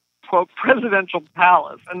of the, quote, presidential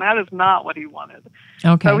palace. And that is not what he wanted.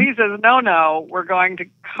 Okay. So he says, no, we're going to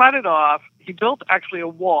cut it off. He built actually a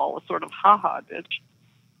wall, a sort of ha-ha ditch.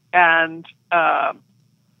 And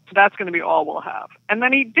that's going to be all we'll have. And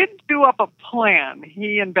then he did do up a plan,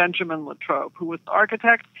 he and Benjamin Latrobe, who was the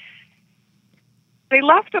architect. They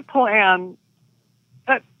left a plan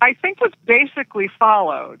that I think was basically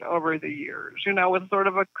followed over the years, with sort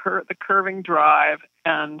of the curving drive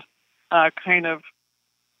and kind of,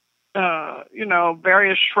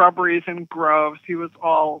 various shrubberies and groves. He was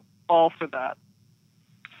all for that.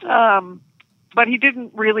 But he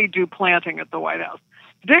didn't really do planting at the White House.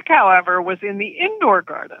 Dick, however, was in the indoor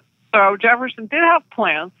garden. So Jefferson did have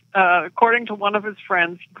plants. According to one of his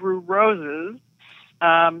friends, he grew roses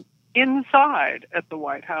inside at the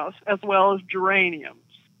White House, as well as geraniums.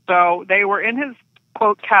 So they were in his,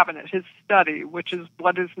 quote, cabinet, his study, which is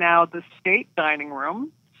what is now the state dining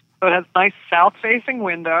room. So it has nice south-facing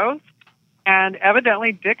windows. And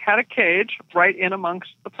evidently Dick had a cage right in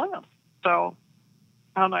amongst the plants. So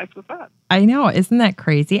how nice was that? I know. Isn't that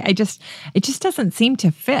crazy? It just doesn't seem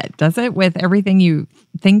to fit, does it? With everything you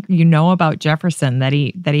think about Jefferson, that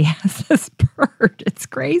he has this bird. It's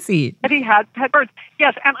crazy. That he had pet birds.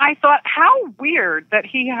 Yes. And I thought, how weird that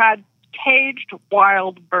he had caged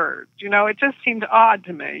wild birds. It just seemed odd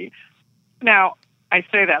to me. Now, I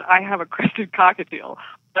say that I have a crested cockatiel,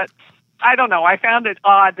 but I don't know. I found it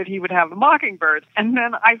odd that he would have mockingbirds. And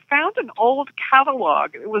then I found an old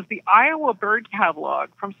catalog. It was the Iowa Bird Catalog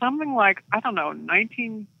from something like,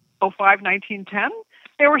 1905, 1910.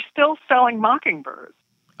 They were still selling mockingbirds.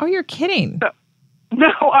 Oh, you're kidding. So,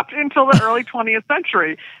 no, up until the early 20th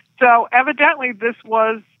century. So evidently this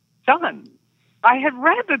was done. I had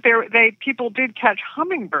read that people did catch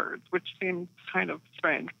hummingbirds, which seemed kind of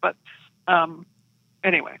strange. But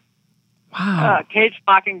anyway. Wow. Caged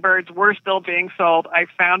mockingbirds were still being sold. I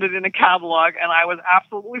found it in a catalog, and I was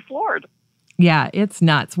absolutely floored. Yeah, it's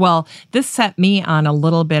nuts. Well, this set me on a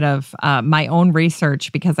little bit of my own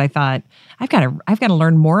research, because I thought I've got to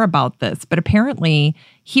learn more about this. But apparently,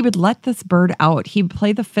 he would let this bird out. He would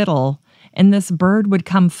play the fiddle, and this bird would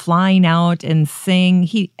come flying out and sing.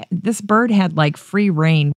 This bird had like free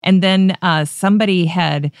reign. And then somebody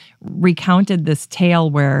had recounted this tale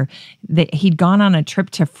where he'd gone on a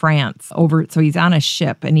trip to France so he's on a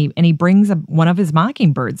ship, and he brings one of his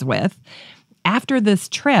mockingbirds with. After this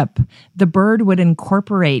trip, the bird would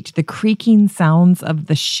incorporate the creaking sounds of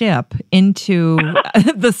the ship into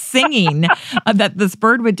the singing that this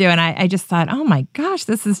bird would do. And I just thought, oh my gosh,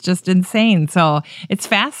 this is just insane. So it's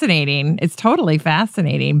fascinating. It's totally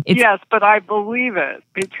fascinating. Yes, but I believe it,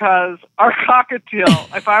 because our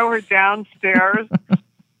cockatiel, if I were downstairs,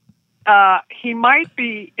 he might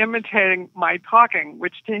be imitating my talking,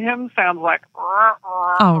 which to him sounds like...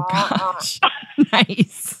 Oh gosh,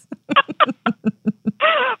 nice.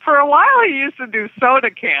 For a while, he used to do soda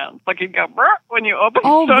cans. Like he'd go, "Brr," when you open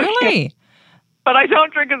soda really? cans. But I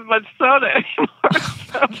don't drink as much soda anymore.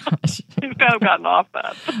 So he's kind of gotten off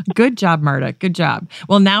that. Good job, Marta. Good job.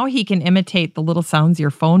 Well, now he can imitate the little sounds your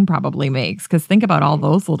phone probably makes, because think about all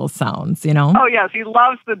those little sounds, you know? Oh, yes. He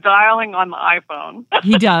loves the dialing on the iPhone.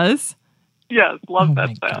 He does? Yes, love that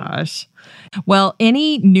my sound. Gosh. Well,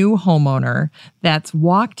 any new homeowner that's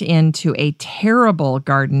walked into a terrible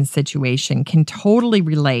garden situation can totally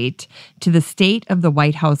relate to the state of the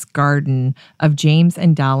White House garden of James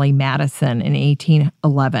and Dolly Madison in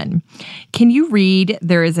 1811. Can you read?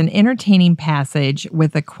 There is an entertaining passage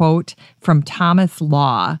with a quote from Thomas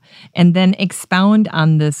Law, and then expound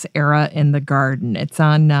on this era in the garden. It's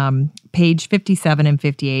on page 57 and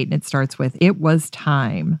 58, and it starts with, "It was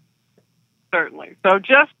time." Certainly. So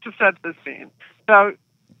just to set the scene. So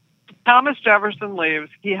Thomas Jefferson leaves.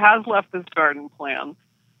 He has left his garden plan,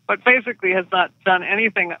 but basically has not done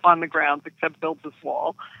anything on the grounds except build this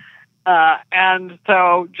wall. And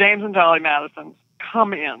so James and Dolly Madison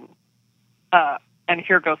come in. And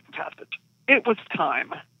here goes the passage. "It was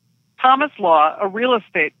time. Thomas Law, a real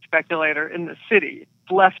estate speculator in the city,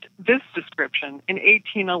 left this description in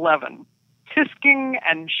 1811, tisking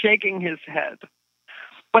and shaking his head.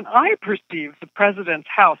 When I perceive the president's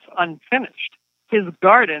house unfinished, his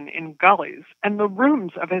garden in gullies, and the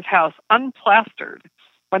rooms of his house unplastered,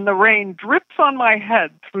 when the rain drips on my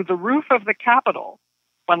head through the roof of the Capitol,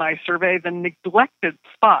 when I survey the neglected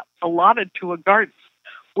spot allotted to a garden,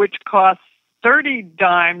 which costs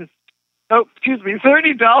 $30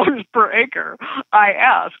 per acre, I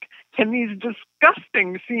ask, can these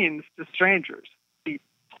disgusting scenes to strangers be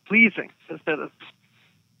pleasing to citizens?"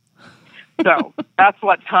 So that's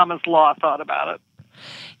what Thomas Law thought about it.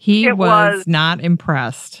 He was not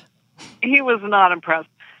impressed. He was not impressed.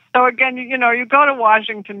 So again, you go to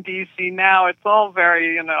Washington, D.C. now, it's all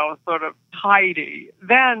very, sort of tidy.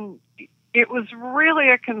 Then it was really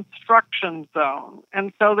a construction zone.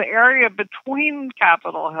 And so the area between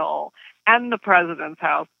Capitol Hill and the president's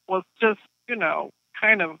house was just,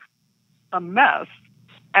 kind of a mess.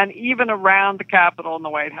 And even around the Capitol and the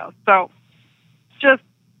White House. So just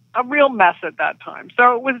a real mess at that time.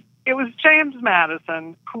 So it was James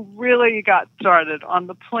Madison who really got started on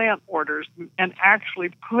the plant orders and actually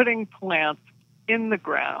putting plants in the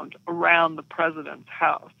ground around the president's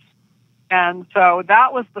house. And so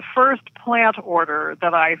that was the first plant order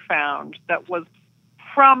that I found that was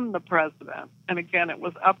from the president. And again, it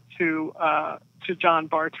was up to John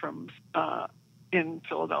Bartram's in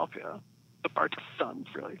Philadelphia, the Bartram sons,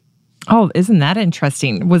 really. Oh, isn't that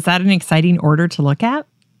interesting? Was that an exciting order to look at?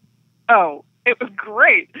 Oh, it was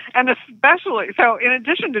great. And especially, so in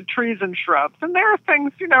addition to trees and shrubs, and there are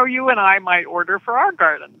things, you and I might order for our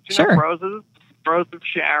gardens, sure. Roses of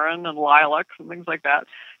Sharon and lilacs and things like that.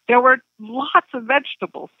 There were lots of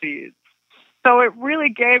vegetable seeds. So it really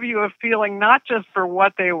gave you a feeling not just for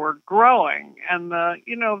what they were growing and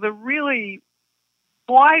the really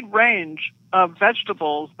wide range of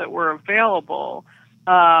vegetables that were available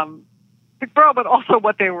to grow, but also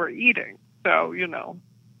what they were eating. So,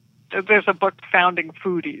 there's a book, Founding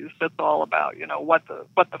Foodies, that's all about, what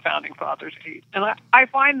the founding fathers ate. And I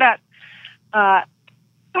find that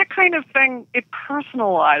that kind of thing, it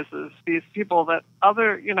personalizes these people that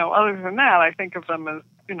other than that, I think of them as,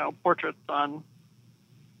 portraits on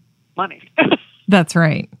money. That's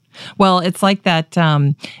right. Well, it's like that.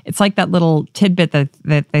 It's like that little tidbit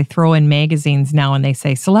that they throw in magazines now, and they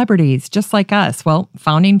say celebrities just like us. Well,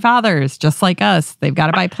 founding fathers just like us. They've got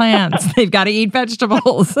to buy plants. They've got to eat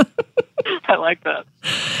vegetables. I like that.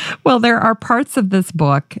 Well, there are parts of this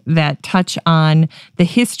book that touch on the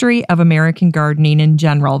history of American gardening in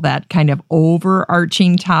general, that kind of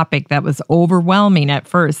overarching topic that was overwhelming at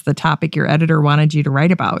first, the topic your editor wanted you to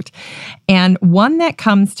write about. And one that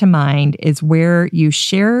comes to mind is where you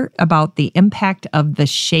share about the impact of the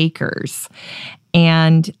Shakers.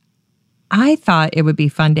 And I thought it would be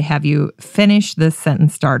fun to have you finish this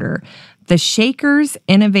sentence starter. The Shakers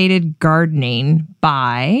innovated gardening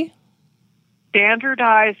by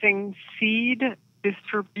standardizing seed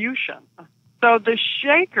distribution. So the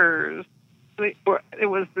Shakers, it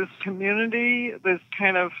was this community, this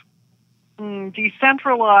kind of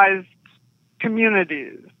decentralized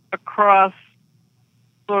communities across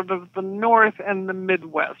sort of the North and the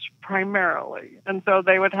Midwest primarily. And so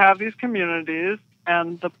they would have these communities,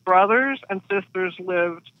 and the brothers and sisters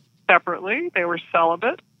lived separately. They were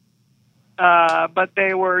celibate, but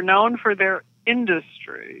they were known for their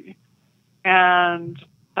industry. And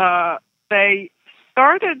they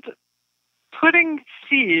started putting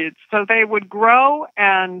seeds, so they would grow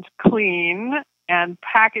and clean and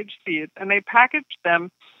package seeds, and they packaged them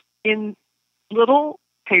in little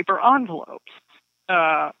paper envelopes.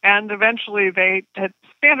 And eventually they had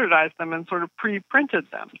standardized them and sort of pre-printed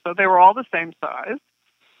them. So they were all the same size.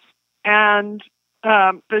 And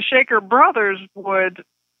the Shaker brothers would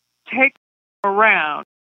take around,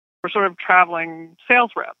 or sort of traveling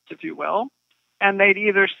sales reps, if you will, and they'd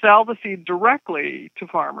either sell the seed directly to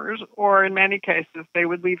farmers, or in many cases they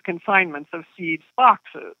would leave consignments of seed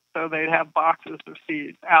boxes. So they'd have boxes of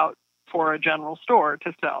seeds out for a general store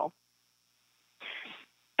to sell.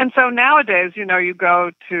 And so nowadays, you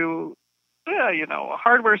go to, a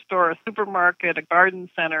hardware store, a supermarket, a garden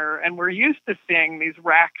center, and we're used to seeing these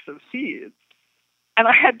racks of seeds. And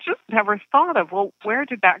I had just never thought of, well, where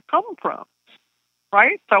did that come from?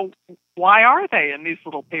 Right? So why are they in these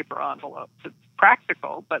little paper envelopes? It's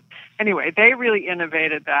practical. But anyway, they really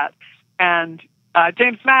innovated that. And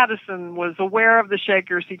James Madison was aware of the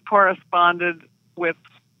Shakers. He corresponded with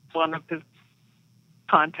one of his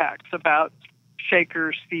contacts about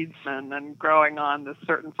Shaker seedsmen and growing on this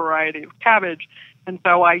certain variety of cabbage. And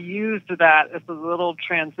so I used that as a little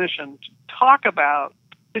transition to talk about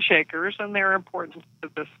the Shakers and their importance to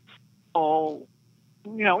this whole,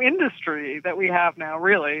 industry that we have now,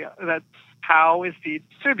 really. That's how is seed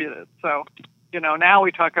distributed. So, now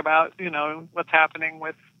we talk about, what's happening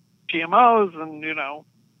with GMOs and,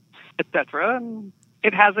 et cetera. And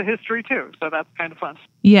it has a history too. So that's kind of fun.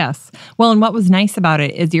 Yes. Well, and what was nice about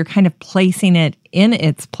it is you're kind of placing it in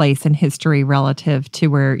its place in history relative to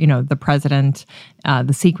where, the president,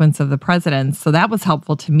 the sequence of the presidents. So that was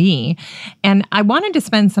helpful to me. And I wanted to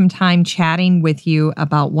spend some time chatting with you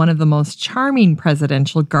about one of the most charming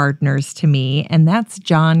presidential gardeners to me, and that's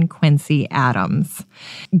John Quincy Adams.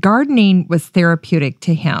 Gardening was therapeutic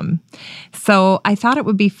to him. So I thought it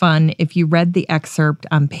would be fun if you read the excerpt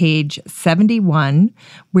on page 71,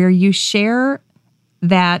 where you share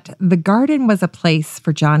that the garden was a place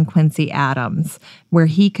for John Quincy Adams where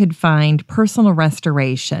he could find personal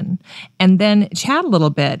restoration, and then chat a little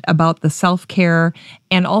bit about the self-care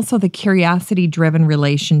and also the curiosity-driven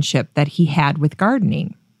relationship that he had with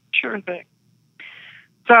gardening. Sure thing.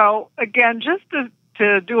 So again, just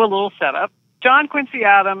to do a little setup, John Quincy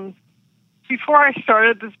Adams, before I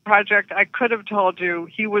started this project, I could have told you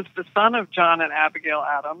he was the son of John and Abigail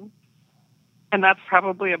Adams, and that's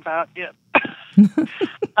probably about it.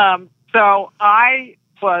 So I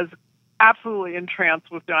was absolutely entranced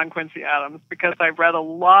with John Quincy Adams because I read a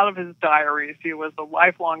lot of his diaries. He was a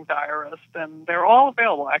lifelong diarist, and they're all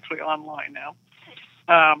available actually online now.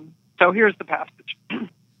 So here's the passage.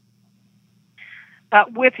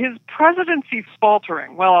 With his presidency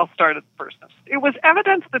faltering, well, I'll start at the first sentence. It was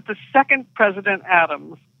evident that the second President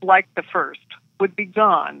Adams, like the first, would be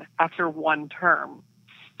gone after one term.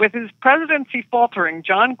 With his presidency faltering,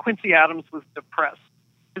 John Quincy Adams was depressed.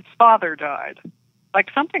 His father died. Like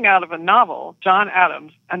something out of a novel, John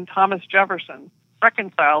Adams and Thomas Jefferson,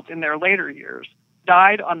 reconciled in their later years,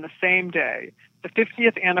 died on the same day, the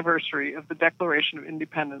 50th anniversary of the Declaration of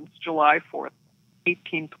Independence, July 4th,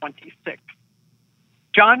 1826.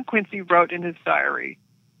 John Quincy wrote in his diary,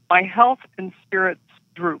 "My health and spirits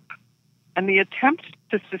droop, and the attempt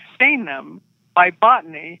to sustain them by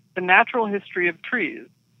botany, the natural history of trees,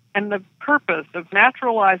 and the purpose of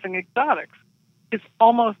naturalizing exotics is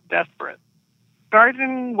almost desperate.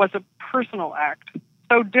 Gardening was a personal act,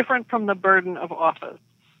 so different from the burden of office.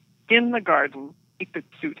 In the garden, he could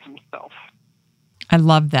suit himself." I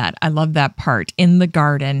love that. I love that part. In the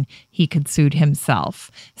garden, he could suit himself.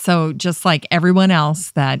 So just like everyone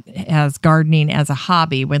else that has gardening as a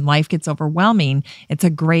hobby, when life gets overwhelming, it's a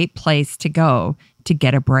great place to go to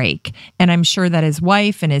get a break. And I'm sure that his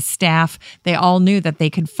wife and his staff, they all knew that they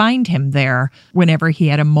could find him there whenever he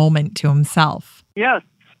had a moment to himself. Yes.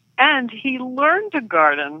 And he learned to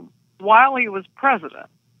garden while he was president.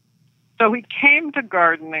 So he came to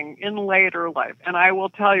gardening in later life. And I will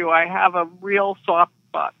tell you, I have a real soft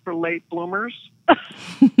spot for late bloomers.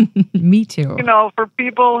 Me too. For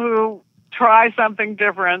people who try something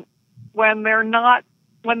different when they're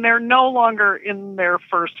no longer in their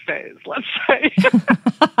first phase, let's say.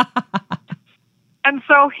 And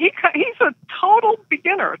so he's a total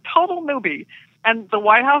beginner, a total newbie. And the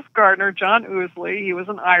White House gardener, John Ousley, he was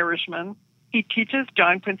an Irishman. He teaches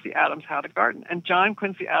John Quincy Adams how to garden. And John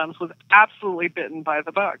Quincy Adams was absolutely bitten by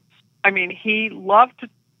the bug. I mean, he loved to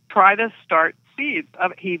try to start seeds.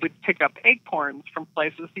 He would pick up acorns from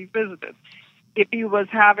places he visited. If he was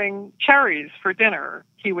having cherries for dinner,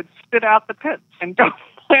 he would spit out the pits and go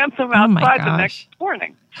plant them outside the next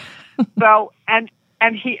morning. So, and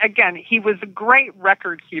he was a great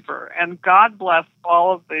record keeper. And God bless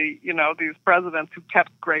all of the, these presidents who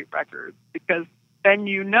kept great records, because then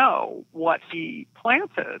what he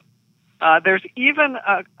planted There's even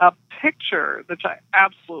a picture, which I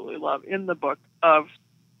absolutely love, in the book of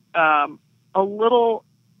a little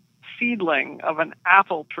seedling of an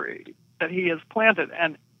apple tree that he has planted,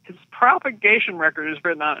 and his propagation record is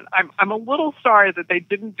written on it. I'm a little sorry that they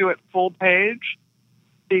didn't do it full page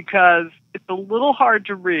because it's a little hard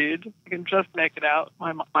to read. You can just make it out.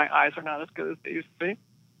 My eyes are not as good as they used to be.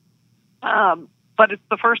 But it's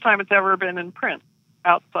the first time it's ever been in print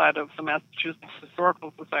outside of the Massachusetts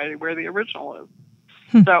Historical Society where the original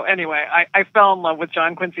is. So anyway, I fell in love with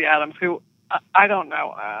John Quincy Adams, who, I don't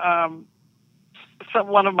know,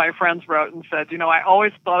 one of my friends wrote and said, I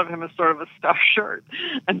always thought of him as sort of a stuffed shirt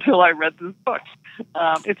until I read this book.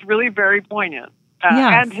 It's really very poignant.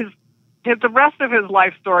 Yes. And the rest of his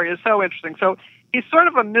life story is so interesting. So he's sort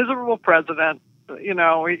of a miserable president.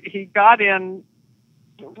 He got in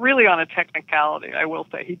really on a technicality, I will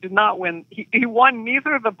say. He did not win. He won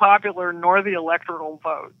neither the popular nor the electoral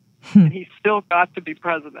vote. And he still got to be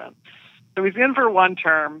president. So he's in for one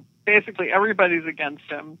term. Basically, everybody's against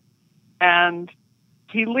him. And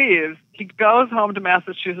he leaves. He goes home to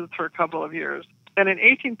Massachusetts for a couple of years. Then in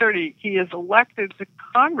 1830, he is elected to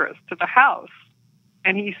Congress, to the House.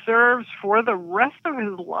 And he serves for the rest of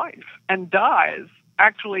his life and dies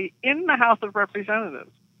actually in the House of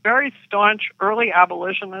Representatives. Very staunch early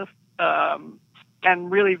abolitionist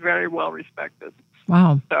and really very well respected.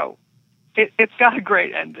 Wow. So it's got a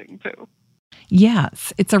great ending, too.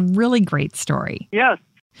 Yes, it's a really great story. Yes.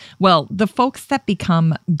 Well, the folks that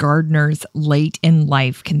become gardeners late in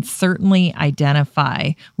life can certainly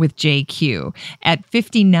identify with JQ. At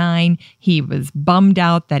 59, he was bummed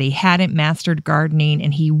out that he hadn't mastered gardening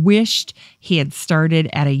and he wished he had started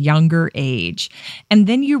at a younger age. And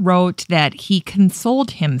then you wrote that he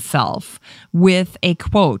consoled himself with a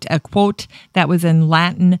quote that was in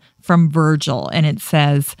Latin from Virgil, and it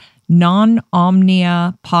says, "Non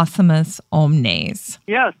omnia possumus omnes."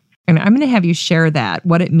 Yes. And I'm going to have you share that,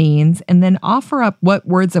 what it means, and then offer up what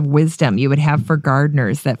words of wisdom you would have for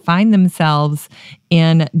gardeners that find themselves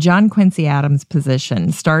in John Quincy Adams'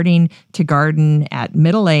 position, starting to garden at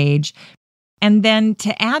middle age. And then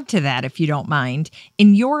to add to that, if you don't mind,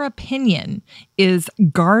 in your opinion, is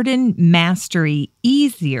garden mastery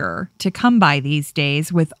easier to come by these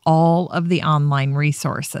days with all of the online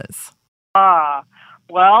resources?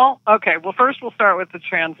 Well, okay. Well, first we'll start with the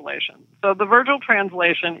translation. So the Virgil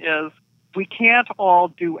translation is, we can't all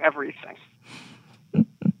do everything.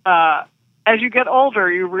 As you get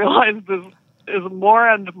older, you realize this is more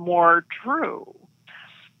and more true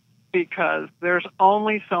because there's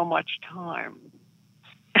only so much time.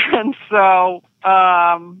 And so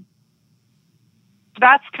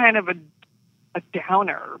that's kind of a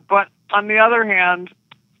downer. But on the other hand,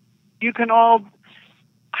 you can all...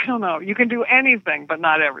 I don't know. You can do anything, but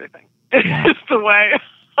not everything. It's the way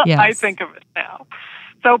I think of it now.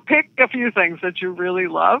 So pick a few things that you really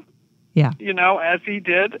love, as he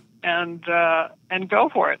did, and go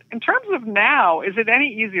for it. In terms of now, is it any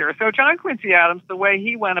easier? So John Quincy Adams, the way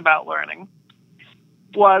he went about learning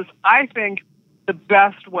was, I think, the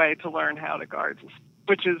best way to learn how to garden,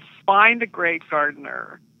 which is find a great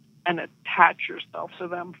gardener and attach yourself to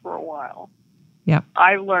them for a while. Yeah,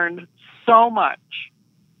 I learned so much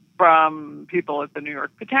from people at the New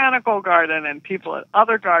York Botanical Garden and people at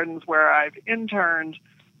other gardens where I've interned.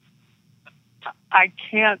 I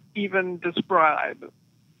can't even describe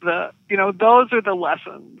those are the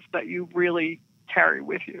lessons that you really carry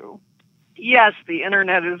with you. Yes, the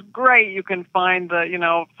internet is great. You can find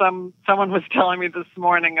someone was telling me this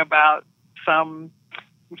morning about some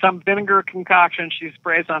vinegar concoction she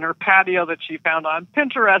sprays on her patio that she found on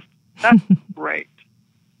Pinterest. That's great.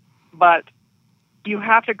 But you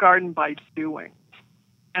have to garden by doing.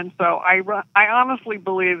 And so I honestly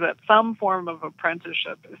believe that some form of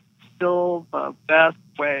apprenticeship is still the best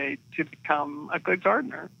way to become a good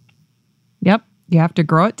gardener. Yep. You have to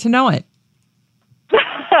grow it to know it.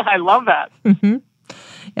 I love that. Mm-hmm.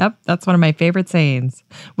 Yep, that's one of my favorite sayings.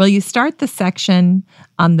 Well, you start the section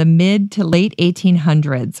on the mid to late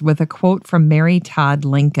 1800s with a quote from Mary Todd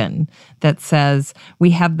Lincoln that says,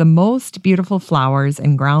 "We have the most beautiful flowers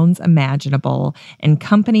and grounds imaginable, and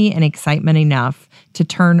company and excitement enough to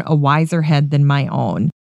turn a wiser head than my own."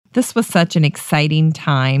 This was such an exciting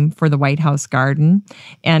time for the White House garden.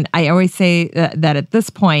 And I always say that at this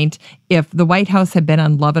point, if the White House had been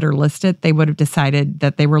on Love It or List It, they would have decided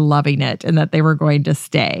that they were loving it and that they were going to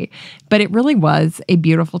stay. But it really was a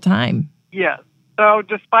beautiful time. Yes. So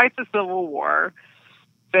despite the Civil War,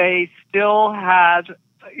 they still had,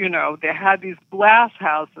 they had these glass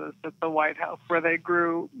houses at the White House where they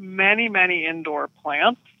grew many, many indoor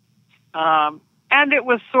plants. And it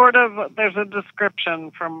was sort of, there's a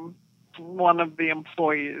description from one of the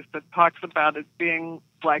employees that talks about it being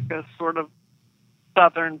like a sort of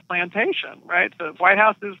Southern plantation, right? The White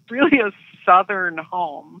House is really a Southern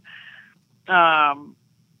home.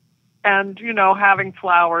 And, having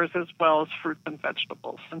flowers as well as fruits and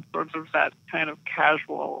vegetables and sort of that kind of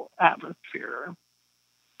casual atmosphere.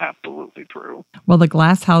 Absolutely true. Well, the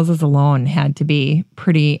glass houses alone had to be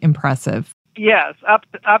pretty impressive. Yes, up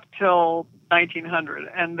till 1900,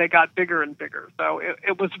 and they got bigger and bigger. So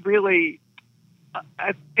it was really,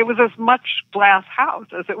 it was as much glass house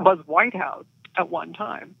as it was White House at one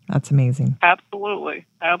time. That's amazing. Absolutely.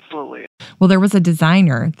 Absolutely. Well, there was a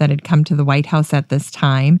designer that had come to the White House at this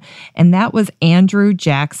time, and that was Andrew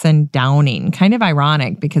Jackson Downing. Kind of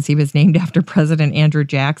ironic because he was named after President Andrew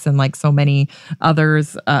Jackson, like so many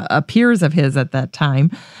others, peers of his at that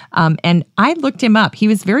time. And I looked him up. He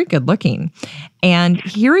was very good looking. And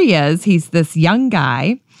here he is. He's this young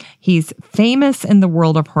guy. He's famous in the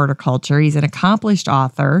world of horticulture. He's an accomplished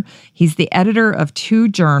author. He's the editor of 2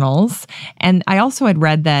 journals. And I also had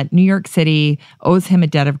read that New York City owes him a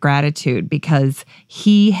debt of gratitude because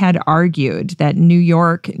he had argued that New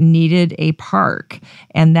York needed a park,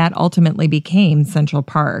 and that ultimately became Central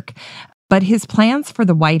Park. But his plans for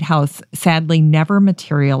the White House sadly never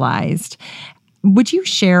materialized. Would you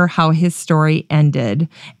share how his story ended,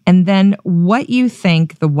 and then what you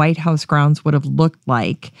think the White House grounds would have looked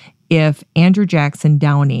like if Andrew Jackson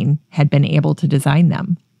Downing had been able to design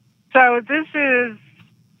them? So this is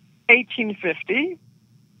 1850-ish,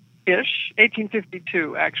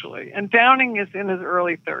 1852 actually, and Downing is in his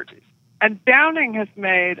early 30s. And Downing has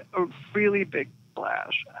made a really big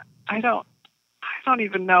splash. I don't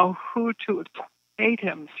even know who to equate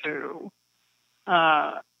him to.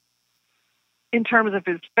 In terms of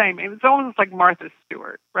his fame, it was almost like Martha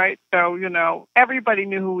Stewart, right? So, everybody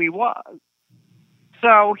knew who he was.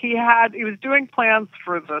 So he was doing plans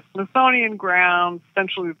for the Smithsonian grounds,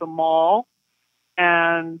 essentially the mall,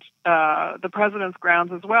 and the president's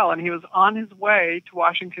grounds as well. And he was on his way to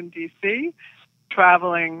Washington, D.C.,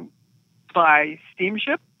 traveling by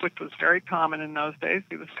steamship, which was very common in those days.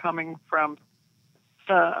 He was coming from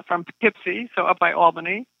Poughkeepsie, so up by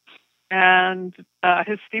Albany, and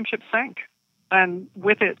his steamship sank. And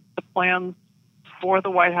with it, the plans for the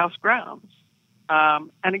White House grounds.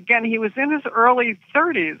 And again, he was in his early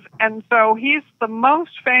 30s, and so he's the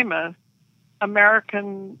most famous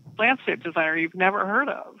American landscape designer you've never heard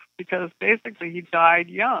of, because basically he died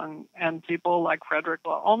young, and people like Frederick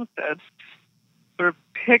Law Olmsted sort of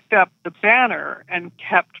picked up the banner and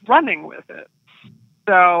kept running with it.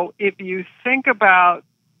 So if you think about,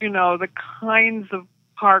 the kinds of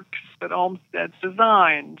parks that Olmsted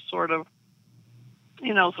designed, sort of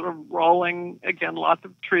rolling, again, lots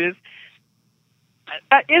of trees.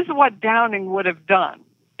 That is what Downing would have done.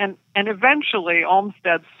 And eventually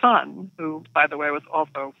Olmsted's son, who, by the way, was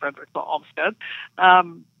also Frederick Law Olmsted,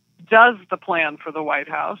 does the plan for the White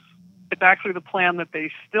House. It's actually the plan that they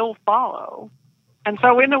still follow. And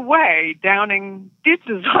so in a way, Downing did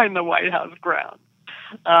design the White House grounds.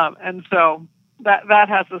 And so that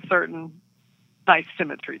has a certain nice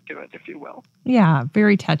symmetry to it, if you will. Yeah,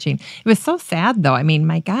 very touching. It was so sad, though. I mean,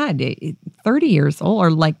 my God, 30 years old, or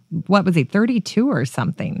like, what was he, 32 or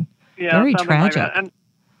something? Yeah, very something tragic. Like that.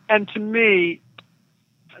 And to me,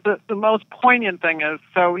 the most poignant thing is,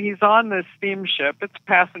 so he's on this steamship, it's a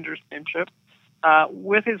passenger steamship,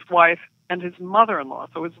 with his wife and his mother-in-law,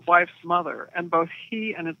 so his wife's mother, and both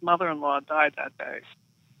he and his mother-in-law died that day.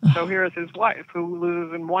 So here is his wife, who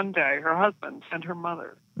loses in one day her husband and her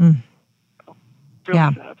mother. Mm. Really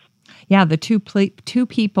yeah. sad. Yeah, the two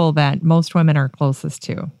people that most women are closest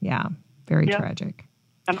to. Yeah, very tragic.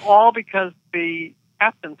 And all because the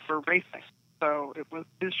captains were racing. So it was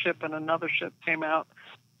his ship and another ship came out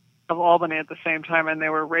of Albany at the same time, and they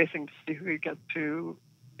were racing to see who could get to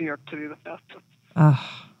New York to do the festival.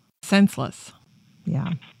 Senseless.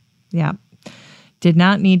 Yeah. Yeah. Did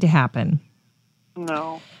not need to happen.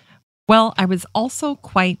 No. Well, I was also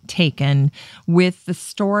quite taken with the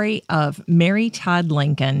story of Mary Todd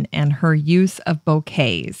Lincoln and her use of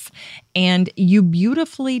bouquets. And you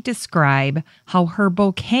beautifully describe how her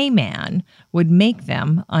bouquet man would make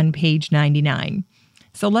them on page 99.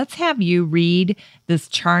 So let's have you read this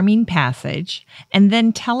charming passage and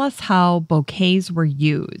then tell us how bouquets were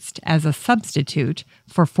used as a substitute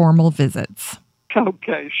for formal visits.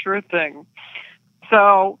 Okay, sure thing.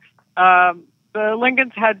 So, the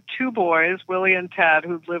Lincolns had 2 boys, Willie and Tad,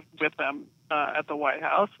 who lived with them at the White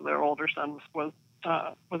House. Their older son was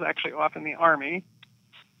actually off in the Army.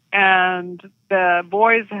 And the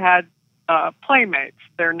boys had playmates.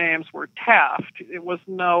 Their names were Taft. It was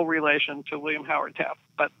no relation to William Howard Taft,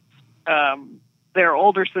 but their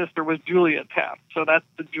older sister was Julia Taft. So that's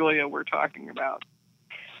the Julia we're talking about.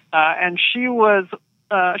 And she would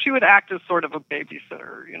act as sort of a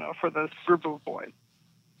babysitter, for this group of boys.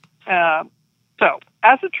 So,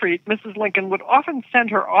 as a treat, Mrs. Lincoln would often send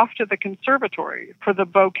her off to the conservatory for the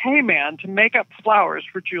bouquet man to make up flowers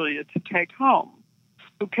for Julia to take home.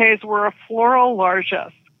 Bouquets were a floral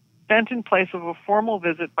largesse sent in place of a formal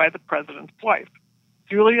visit by the president's wife.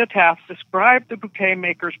 Julia Taft described the bouquet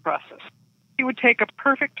maker's process. He would take a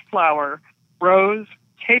perfect flower, rose,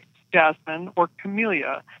 Cape jasmine, or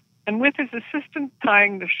camellia, and with his assistant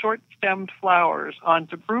tying the short-stemmed flowers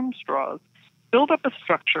onto broom straws, build up a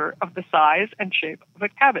structure of the size and shape of a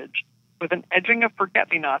cabbage, with an edging of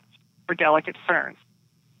forget-me-nots or delicate ferns.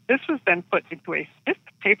 This was then put into a stiff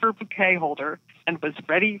paper bouquet holder and was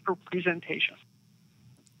ready for presentation.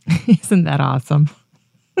 Isn't that awesome?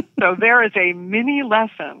 So there is a mini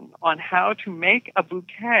lesson on how to make a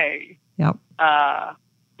bouquet, Yep. A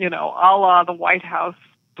la the White House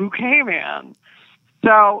bouquet man.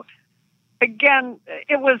 So again,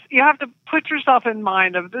 you have to put yourself in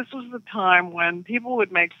mind of this was the time when people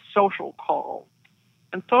would make social calls.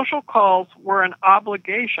 And social calls were an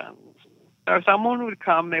obligation. So if someone would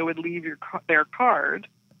come, they would leave their card,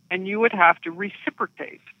 and you would have to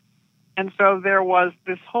reciprocate. And so there was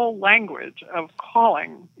this whole language of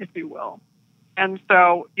calling, if you will. And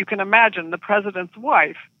so you can imagine the president's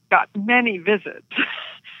wife got many visits.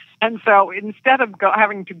 And so instead of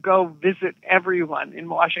having to go visit everyone in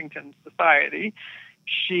Washington society,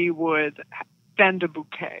 she would send a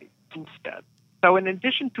bouquet instead. So in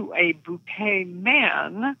addition to a bouquet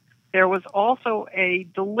man, there was also a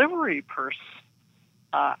delivery person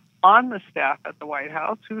on the staff at the White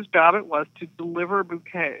House whose job it was to deliver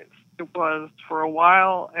bouquets. It was for a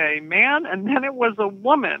while a man, and then it was a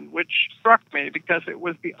woman, which struck me because it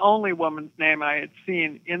was the only woman's name I had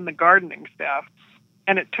seen in the gardening staff.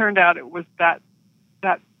 And it turned out it was that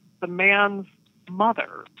the man's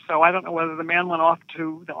mother. So I don't know whether the man went off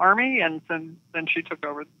to the Army and then she took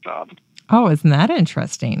over the job. Oh, isn't that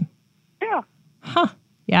interesting? Yeah. Huh.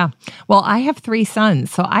 Yeah. Well, I have 3 sons,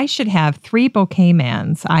 so I should have 3 bouquet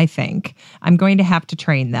mans, I think. I'm going to have to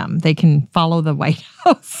train them. They can follow the White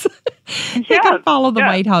House. They can follow the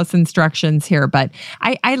White House instructions here. But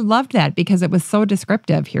I loved that because it was so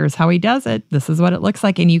descriptive. Here's how he does it. This is what it looks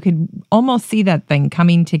like. And you could almost see that thing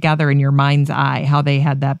coming together in your mind's eye, how they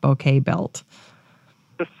had that bouquet built.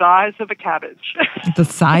 The size of a cabbage. The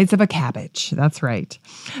size of a cabbage. That's right.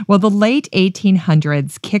 Well, the late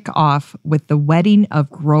 1800s kick off with the wedding of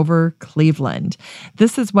Grover Cleveland.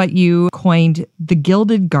 This is what you coined the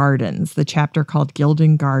Gilded Gardens, the chapter called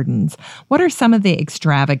Gilded Gardens. What are some of the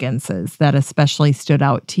extravagances that especially stood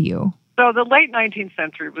out to you? So the late 19th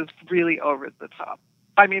century was really over the top.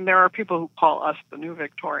 I mean, there are people who call us the New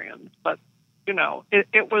Victorians, but,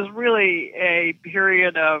 it was really a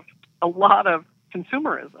period of a lot of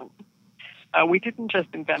consumerism. We didn't just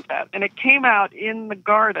invent that. And it came out in the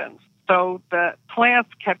gardens. So the plants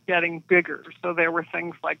kept getting bigger. So there were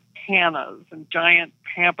things like cannas and giant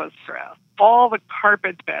pampas grass, all the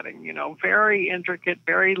carpet bedding, very intricate,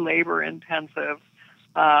 very labor intensive.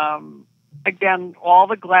 Again, all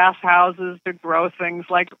the glass houses to grow things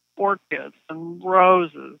like orchids and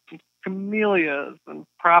roses and camellias and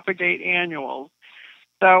propagate annuals.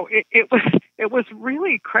 So it was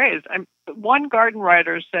really crazy. One garden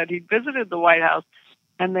writer said he visited the White House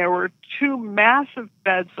and there were 2 massive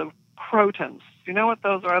beds of crotons. Do you know what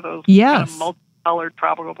those are? Those yes. kind of multicolored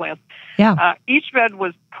tropical plants. Yeah. Each bed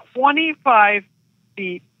was 25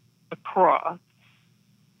 feet across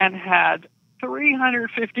and had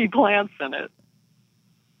 350 plants in it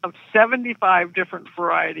of 75 different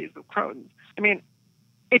varieties of crotons. I mean,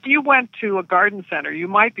 if you went to a garden center, you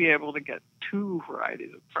might be able to get 2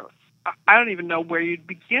 varieties of crotons. I don't even know where you'd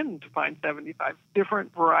begin to find 75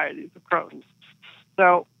 different varieties of crotons.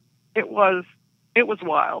 So it was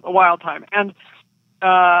wild, a wild time. And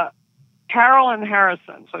Carolyn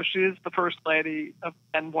Harrison, so she is the first lady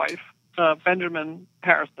and wife, Benjamin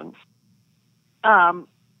Harrison.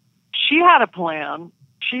 She had a plan.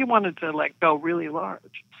 She wanted to go really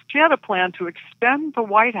large. She had a plan to extend the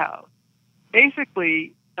White House,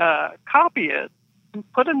 basically copy it, and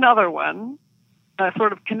put another one,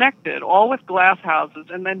 sort of connected, all with glass houses,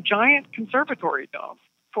 and then giant conservatory domes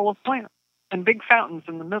full of plants and big fountains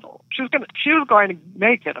in the middle. She was going to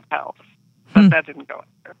make it a palace, but that didn't go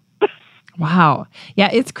there. Wow. Yeah,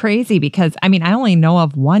 it's crazy because, I only know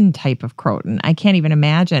of one type of croton. I can't even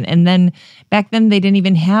imagine. And then back then they didn't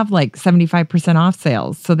even have 75% off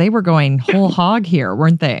sales. So they were going whole hog here,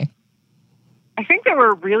 weren't they? I think they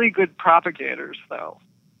were really good propagators, though.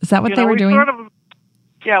 Is that what they were doing?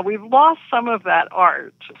 Yeah, we've lost some of that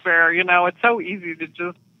art where, it's so easy to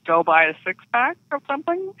just go buy a six-pack of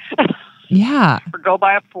something. Yeah. Or go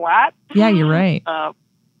buy a flat. Yeah, you're right.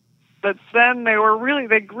 But then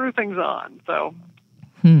they grew things on. So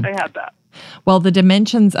they had that. Well, the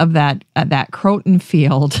dimensions of that Croton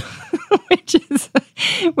field, which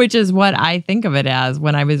is what I think of it as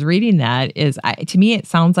when I was reading that, to me it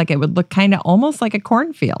sounds like it would look kind of almost like a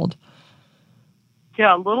cornfield.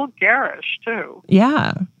 Yeah, a little garish too.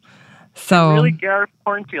 Yeah, so really garish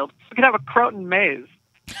cornfield. We could have a Croton maze.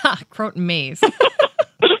 Croton maze.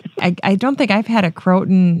 I don't think I've had a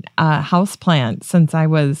Croton houseplant since I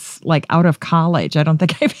was out of college. I don't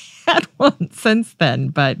think I've had one since then.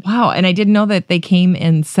 But wow, and I didn't know that they came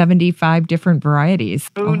in 75 different varieties.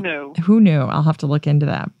 Who knew? Who knew? I'll have to look into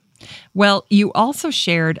that. Well, you also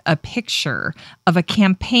shared a picture of a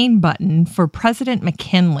campaign button for President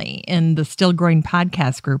McKinley in the Still Growing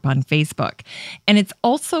podcast group on Facebook. And it's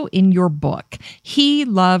also in your book. He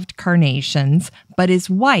loved carnations, but his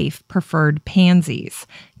wife preferred pansies.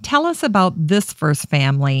 Tell us about this first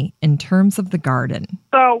family in terms of the garden.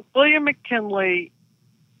 So William McKinley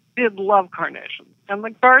did love carnations. And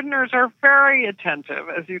the gardeners are very attentive,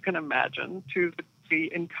 as you can imagine, to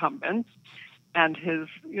the incumbent and his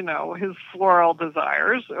floral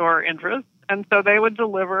desires or interests. And so they would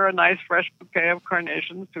deliver a nice fresh bouquet of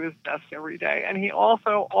carnations to his desk every day. And he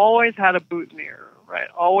also always had a boutonniere, right?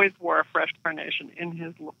 Always wore a fresh carnation in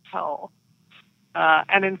his lapel.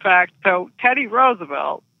 And in fact, so Teddy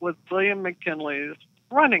Roosevelt was William McKinley's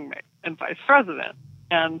running mate and vice president.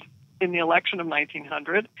 And in the election of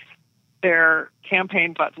 1900, their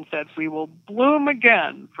campaign button said, "We will bloom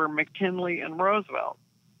again for McKinley and Roosevelt."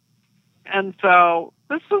 And so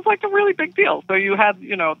this was a really big deal. So you had,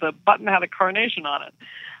 the button had a carnation on it.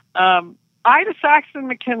 Ida Saxton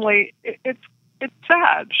McKinley, it's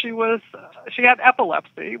sad. She had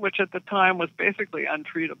epilepsy, which at the time was basically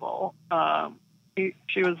untreatable.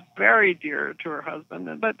 She was very dear to her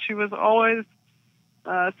husband, but she was always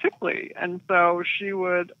sickly. And so she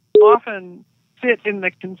would often sit in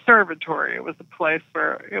the conservatory. It was a place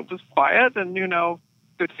where it was quiet and,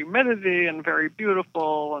 good humidity and very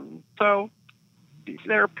beautiful. And so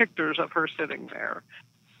there are pictures of her sitting there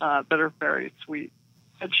that are very sweet.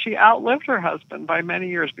 And she outlived her husband by many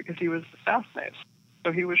years because he was assassinated.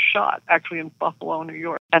 So he was shot actually in Buffalo, New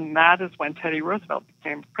York. And that is when Teddy Roosevelt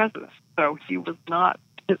became president. So he was not,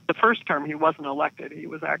 the first term he wasn't elected. He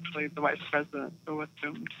was actually the vice president who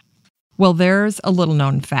assumed. Well, there's a little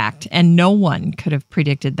known fact, and no one could have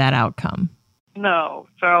predicted that outcome. No.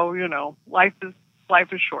 So, life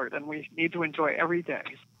is short, and we need to enjoy every day.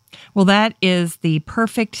 Well, that is the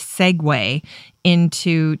perfect segue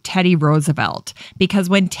into Teddy Roosevelt, because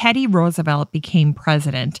when Teddy Roosevelt became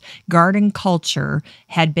president, garden culture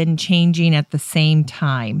had been changing at the same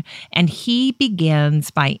time, and he begins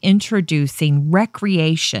by introducing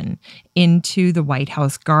recreation into the White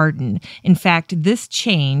House garden. In fact, this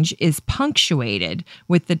change is punctuated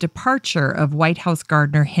with the departure of White House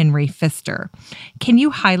gardener Henry Pfister. Can you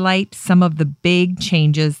highlight some of the big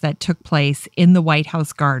changes that took place in the White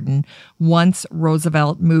House garden once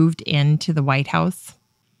Roosevelt moved into the White House?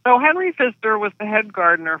 So Henry Pfister was the head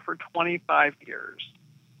gardener for 25 years.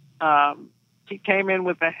 He came in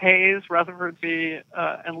with the Hayes, Rutherford B.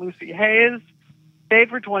 And Lucy Hayes, stayed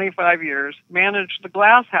for 25 years, managed the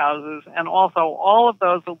glass houses, and also all of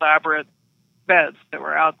those elaborate beds that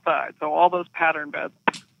were outside, so all those pattern beds,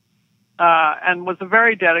 and was a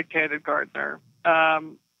very dedicated gardener.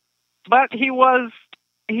 But he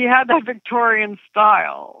had that Victorian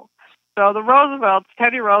style. So the Roosevelts,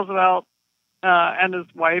 Teddy Roosevelt and his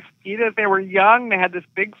wife Edith, they were young, they had this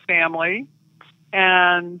big family,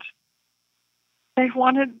 and they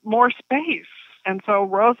wanted more space. And so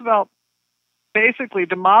Roosevelt basically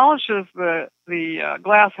demolishes the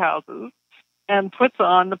glass houses and puts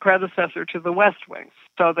on the predecessor to the West Wing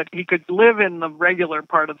so that he could live in the regular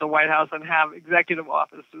part of the White House and have executive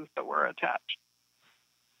offices that were attached.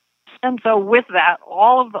 And so with that,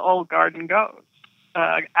 all of the old garden goes.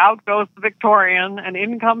 Out goes the Victorian, and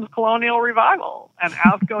in comes colonial revival. And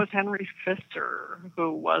out goes Henry Pfister,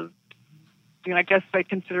 who was, I guess they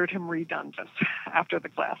considered him redundant after the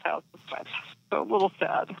glass house was wet. So a little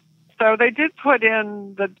sad. So they did put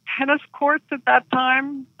in the tennis courts at that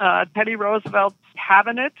time. Teddy Roosevelt's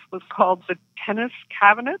cabinet was called the Tennis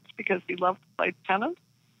Cabinet because he loved to play tennis.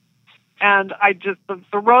 And the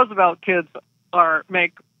Roosevelt kids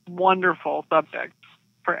make wonderful subjects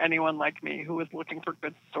for anyone like me who was looking for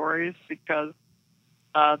good stories, because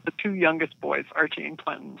the two youngest boys, Archie and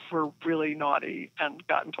Quentin, were really naughty and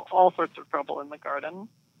got into all sorts of trouble in the garden.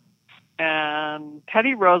 And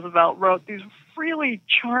Teddy Roosevelt wrote these really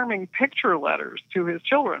charming picture letters to his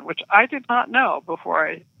children, which I did not know before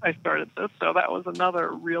I started this. So that was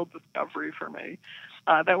another real discovery for me,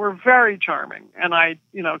 that were very charming. And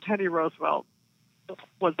Teddy Roosevelt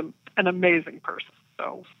was an amazing person.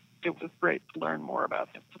 So it was great to learn more about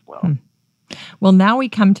him as well. Well, now we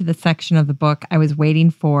come to the section of the book I was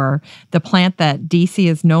waiting for, the plant that DC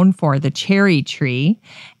is known for, the cherry tree.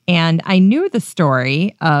 And I knew the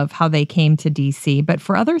story of how they came to DC, but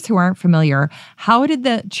for others who aren't familiar, how did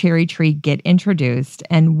the cherry tree get introduced,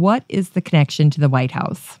 and what is the connection to the White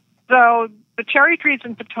House? So the cherry trees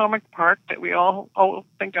in Potomac Park that we all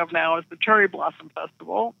think of now as the Cherry Blossom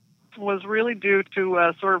Festival was really due to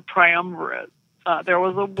a sort of triumvirate. There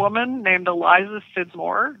was a woman named Eliza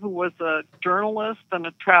Scidmore, who was a journalist and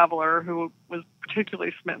a traveler who was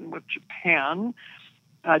particularly smitten with Japan.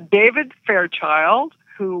 David Fairchild,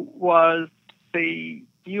 who was the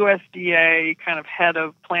USDA kind of head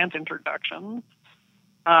of plant introductions.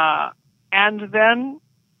 And then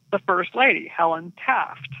the First Lady, Helen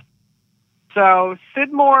Taft. So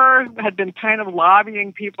Scidmore had been kind of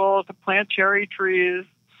lobbying people to plant cherry trees,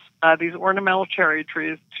 these ornamental cherry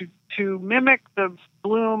trees, to mimic the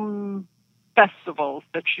bloom festivals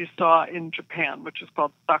that she saw in Japan, which is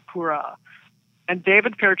called Sakura. And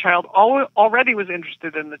David Fairchild already was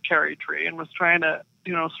interested in the cherry tree and was trying to,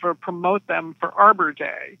 sort of promote them for Arbor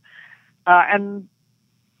Day. And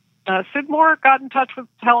Scidmore got in touch with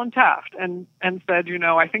Helen Taft and said,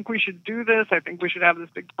 I think we should do this. I think we should have this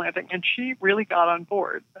big planting. And she really got on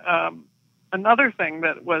board. Another thing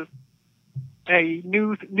that was a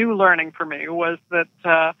new learning for me was that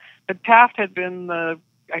Taft had been the,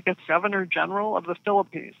 Governor General of the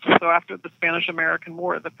Philippines. So after the Spanish-American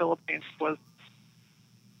War, the Philippines was,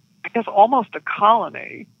 almost a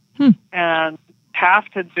colony. And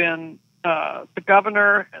Taft had been the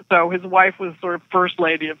governor, so his wife was sort of First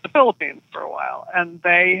Lady of the Philippines for a while. And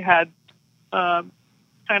they had kind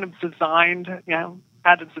of designed,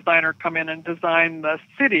 had a designer come in and design the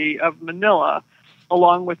city of Manila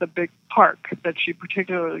along with a big park that she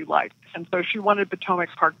particularly liked. And so she wanted Potomac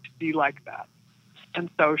Park to be like that. And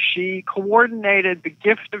so she coordinated the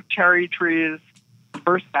gift of cherry trees.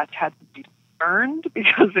 First, that had to be burned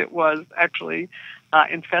because it was actually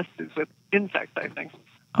infested with insects, I think.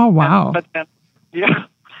 Oh, wow. But then,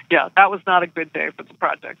 that was not a good day for the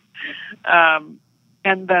project. And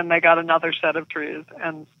then they got another set of trees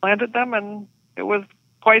and planted them, and it was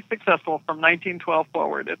quite successful from 1912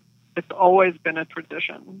 forward. It's always been a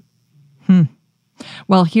tradition.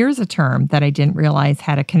 Well, here's a term that I didn't realize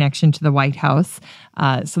had a connection to the White House.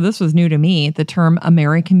 So this was new to me, the term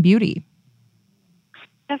American Beauty.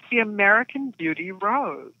 Yes, the American Beauty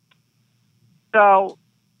rose. So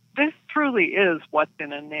this truly is what's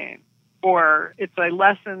in a name, or it's a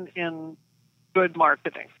lesson in good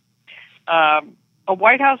marketing. A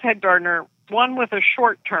White House head gardener, one with a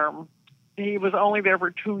short term, he was only there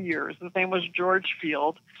for 2 years. His name was George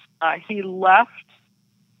Field. He left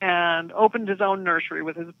and opened his own nursery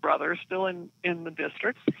with his brother, still in the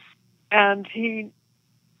district. And he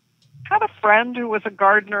had a friend who was a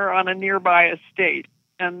gardener on a nearby estate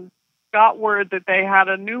and got word that they had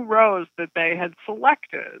a new rose that they had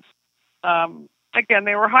selected. Again,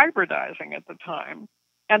 they were hybridizing at the time.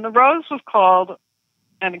 And the rose was called,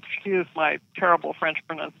 and excuse my terrible French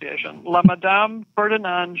pronunciation, La Madame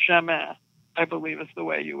Ferdinand Jamais, I believe is the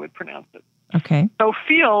way you would pronounce it. Okay. So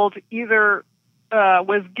Field either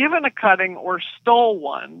was given a cutting or stole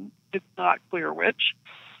one, it's not clear which,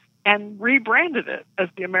 and rebranded it as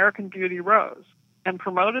the American Beauty Rose and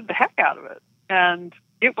promoted the heck out of it. And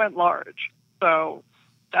it went large. So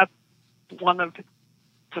that's one of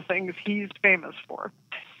the things he's famous for.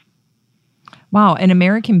 Wow. And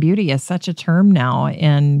American Beauty is such a term now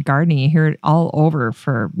in gardening. You hear it all over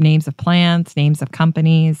for names of plants, names of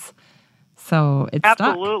companies. So it's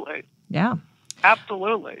absolutely stuck. Yeah.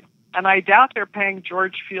 Absolutely. And I doubt they're paying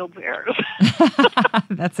George Field's heirs.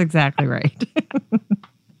 That's exactly right.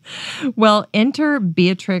 Well, enter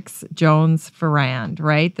Beatrix Jones Ferrand,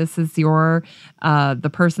 right? This is your the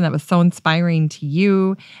person that was so inspiring to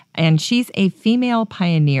you, and she's a female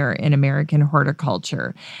pioneer in American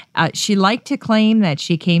horticulture. She liked to claim that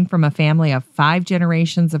she came from a family of 5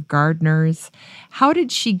 generations of gardeners. How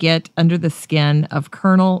did she get under the skin of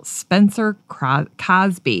Colonel Spencer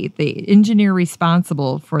Cosby, the engineer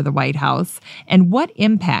responsible for the White House, and what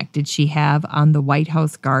impact did she have on the White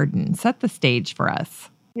House garden? Set the stage for us.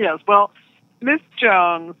 Yes, well, Miss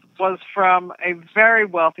Jones was from a very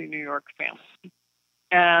wealthy New York family,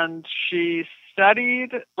 and she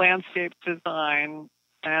studied landscape design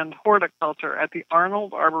and horticulture at the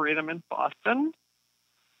Arnold Arboretum in Boston.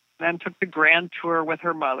 then took the grand tour with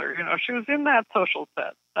her mother. You know, she was in that social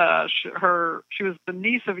set. She was the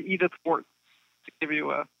niece of Edith Wharton, to give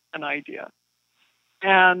you an idea.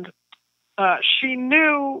 And she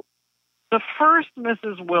knew the first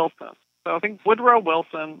Mrs. Wilson. So I think Woodrow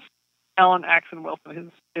Wilson, Ellen Axon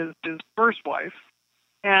Wilson, his first wife,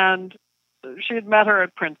 and she had met her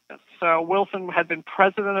at Princeton. So Wilson had been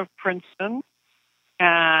president of Princeton,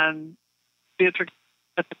 and Beatrix,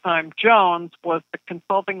 at the time, Jones, was the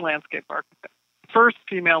consulting landscape architect, first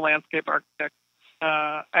female landscape architect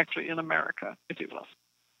actually in America, if you will.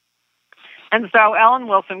 And so Ellen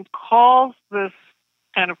Wilson calls this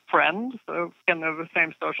kind of friend, so again, they're the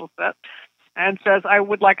same social set, and says, I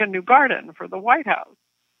would like a new garden for the White House.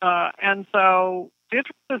 And so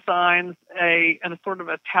Beatrix designs a sort of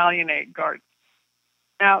Italianate garden.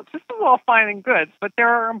 Now, this is all fine and good, but there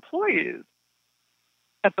are employees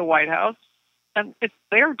at the White House, and it's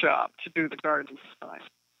their job to do the garden design.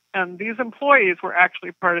 And these employees were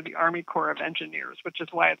actually part of the Army Corps of Engineers, which is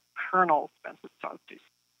why it's Colonel Spencer Crosby.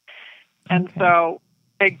 And so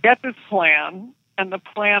they get this plan, and the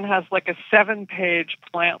plan has like a 7-page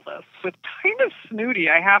plant list with kind of snooty,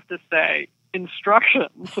 I have to say,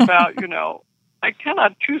 instructions about, you know, I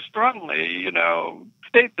cannot too strongly, you know,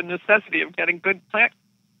 state the necessity of getting good plant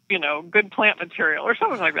material or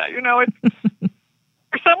something like that. You know, it's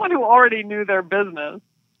for someone who already knew their business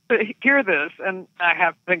to hear this, and I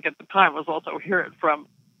have to think at the time was also hear it from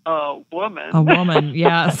a woman. A woman,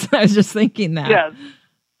 yes. I was just thinking that. Yes.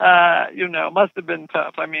 You know, must have been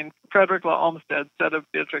tough. I mean, Frederick Law Olmsted said of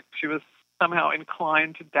Beatrix she was somehow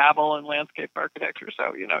inclined to dabble in landscape architecture.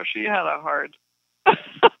 So, you know, she had a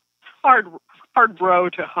hard row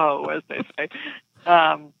to hoe, as they say.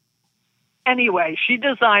 Anyway, she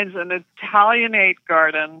designs an Italianate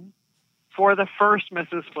garden for the first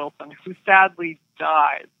Mrs. Wilson, who sadly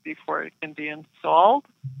died before it can be installed.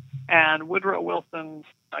 And Woodrow Wilson,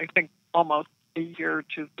 I think almost a year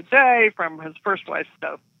to the day from his first wife's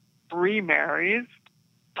death, remarries.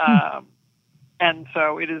 And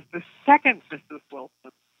so it is the second Mrs.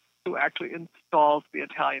 Wilson who actually installs the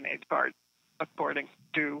Italianate garden according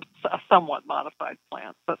to a somewhat modified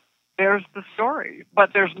plan. But there's the story.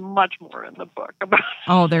 But there's much more in the book about,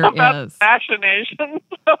 the fascination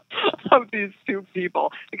of these two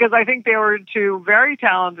people. Because I think they were two very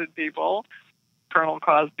talented people, Colonel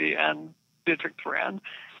Crosby and Beatrix Rand,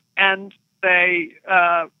 and they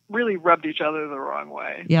really rubbed each other the wrong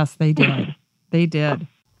way. Yes, they did. They did.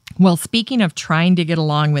 Well, speaking of trying to get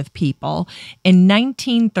along with people, in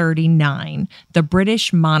 1939, the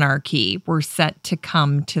British monarchy were set to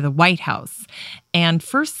come to the White House. And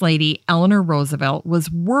First Lady Eleanor Roosevelt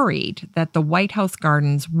was worried that the White House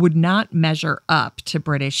gardens would not measure up to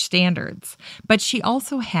British standards. But she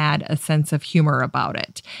also had a sense of humor about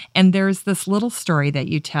it. And there's this little story that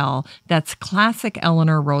you tell that's classic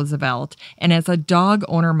Eleanor Roosevelt. And as a dog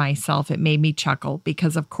owner myself, it made me chuckle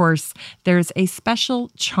because, of course, there's a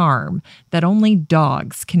special charm that only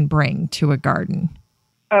dogs can bring to a garden.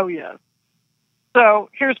 Oh, yes. So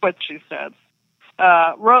here's what she said.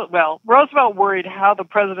 Roosevelt worried how the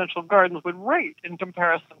presidential gardens would rate in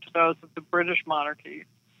comparison to those of the British monarchy.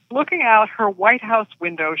 Looking out her White House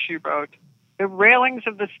window, she wrote, the railings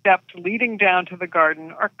of the steps leading down to the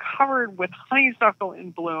garden are covered with honeysuckle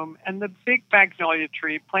in bloom, and the big magnolia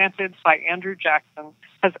tree planted by Andrew Jackson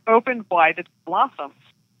has opened wide its blossoms.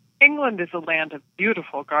 England is a land of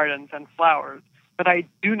beautiful gardens and flowers, but I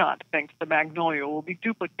do not think the magnolia will be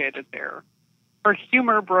duplicated there. Her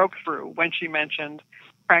humor broke through when she mentioned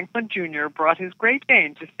Franklin Jr. brought his Great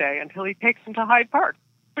Dane to stay until he takes him to Hyde Park,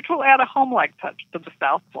 which will add a home-like touch to the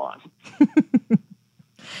South Lawn.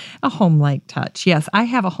 A home-like touch. Yes, I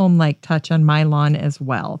have a home-like touch on my lawn as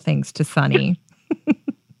well, thanks to Sunny.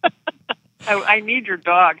 I need your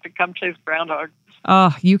dog to come chase groundhogs.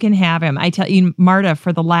 Oh, you can have him. I tell you, Marta,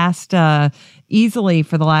 for the last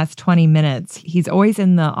 20 minutes, he's always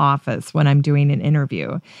in the office when I'm doing an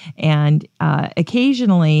interview. And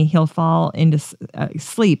occasionally he'll fall into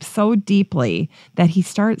sleep so deeply that he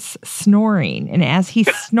starts snoring. And as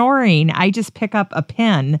he's snoring, I just pick up a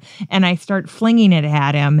pin and I start flinging it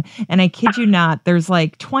at him. And I kid you not, there's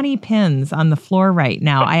like 20 pins on the floor right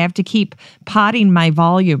now. I have to keep potting my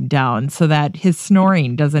volume down so that his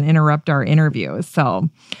snoring doesn't interrupt our interview. So,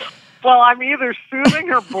 well, I'm either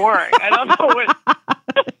soothing or boring. I don't know what.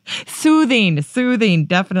 Soothing,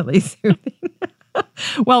 definitely soothing.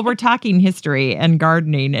 Well, we're talking history and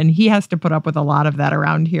gardening, and he has to put up with a lot of that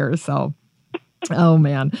around here. So, oh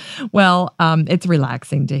man. Well, it's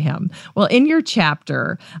relaxing to him. Well, in your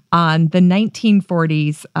chapter on the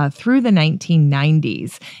 1940s through the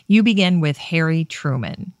 1990s, you begin with Harry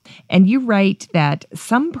Truman. And you write that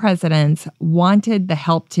some presidents wanted the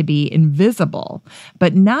help to be invisible,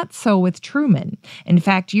 but not so with Truman. In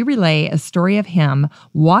fact, you relay a story of him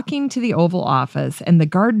walking to the Oval Office, and the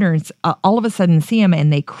gardeners all of a sudden see him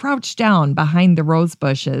and they crouch down behind the rose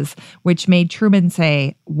bushes, which made Truman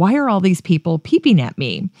say, "Why are all these people peeping at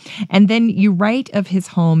me?" And then you write of his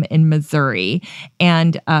home in Missouri.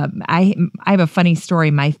 And I have a funny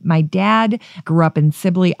story. My dad grew up in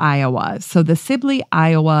Sibley, Iowa. So the Sibley,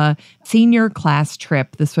 Iowa senior class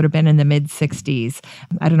trip, this would have been in the mid-60s.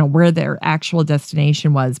 I don't know where their actual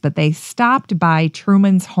destination was, but they stopped by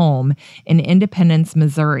Truman's home in Independence,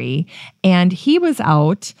 Missouri, and he was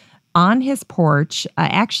out on his porch,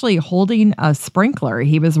 actually holding a sprinkler.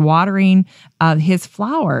 He was watering his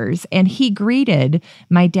flowers, and he greeted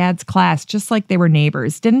my dad's class just like they were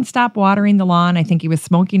neighbors. Didn't stop watering the lawn. I think he was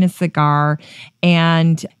smoking a cigar.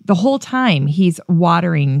 And the whole time he's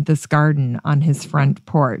watering this garden on his front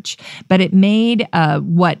porch. But it made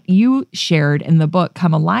what you shared in the book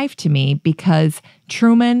come alive to me, because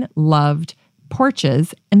Truman loved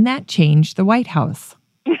porches, and that changed the White House.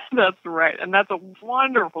 That's right. And that's a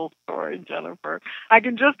wonderful story, Jennifer. I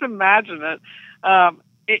can just imagine it.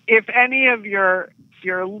 If any of your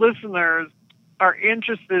listeners are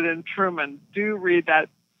interested in Truman, do read that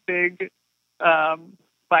big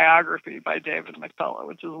biography by David McCullough,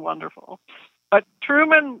 which is wonderful. But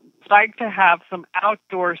Truman liked to have some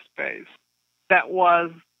outdoor space that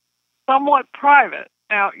was somewhat private.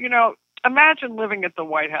 Now, imagine living at the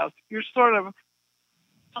White House. You're sort of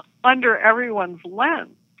under everyone's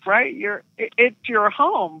lens, right? It's your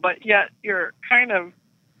home, but yet you're kind of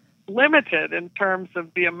limited in terms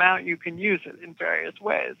of the amount you can use it in various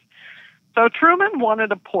ways. So Truman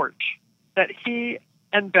wanted a porch that he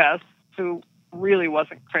and Bess, who really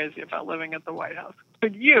wasn't crazy about living at the White House,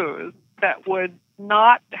 could use that would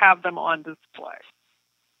not have them on display.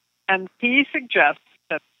 And he suggests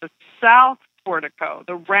that the south portico,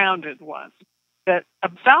 the rounded one, that a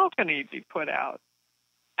balcony be put out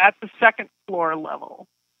at the second floor level.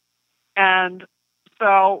 And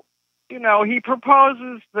so, he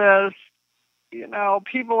proposes this,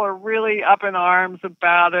 people are really up in arms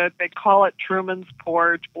about it. They call it Truman's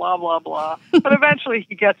porch, blah, blah, blah. But eventually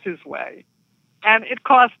he gets his way. And it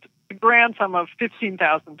cost a grand sum of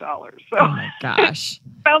 $15,000. So, oh my gosh.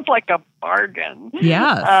 Sounds like a bargain.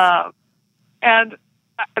 Yes. And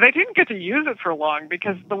they didn't get to use it for long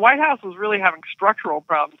because the White House was really having structural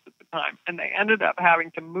problems at the time, and they ended up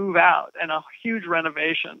having to move out, and a huge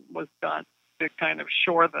renovation was done to kind of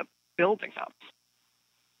shore the building up.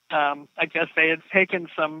 I guess they had taken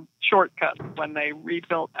some shortcuts when they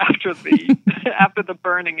rebuilt after the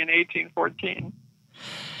burning in 1814.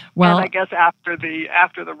 Well, and I guess after the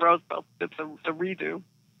Roosevelt did the redo.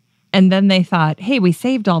 And then they thought, hey, we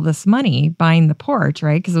saved all this money buying the porch,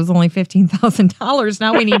 right? Because it was only $15,000.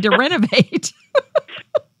 Now we need to renovate.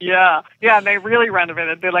 Yeah. And they really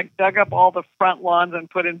renovated. They dug up all the front lawns and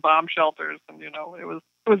put in bomb shelters. And, it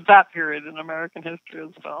was that period in American history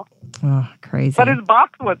as well. Oh, crazy. But his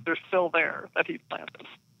boxwoods are still there that he planted.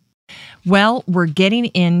 Well, we're getting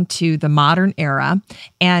into the modern era,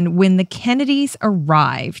 and when the Kennedys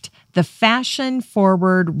arrived, the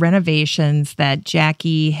fashion-forward renovations that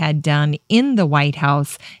Jackie had done in the White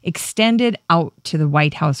House extended out to the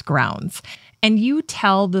White House grounds. And you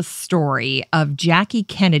tell the story of Jackie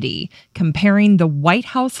Kennedy comparing the White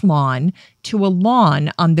House lawn to a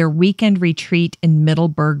lawn on their weekend retreat in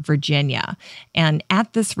Middleburg, Virginia. And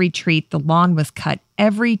at this retreat, the lawn was cut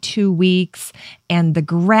every 2 weeks, and the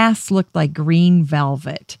grass looked like green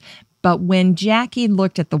velvet. But when Jackie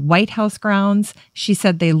looked at the White House grounds, she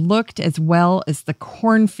said they looked as well as the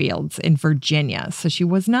cornfields in Virginia. So she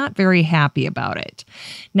was not very happy about it.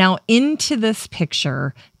 Now, into this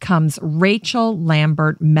picture comes Rachel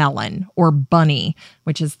Lambert Mellon, or Bunny,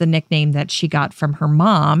 which is the nickname that she got from her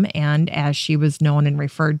mom and as she was known and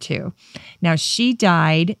referred to. Now, she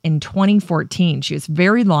died in 2014. She was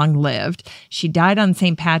very long-lived. She died on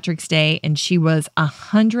St. Patrick's Day, and she was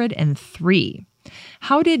 103.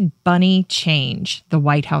 How did Bunny change the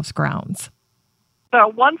White House grounds?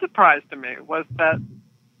 So one surprise to me was that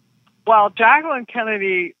while Jacqueline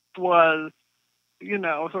Kennedy was,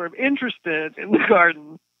 sort of interested in the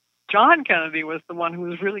garden, John Kennedy was the one who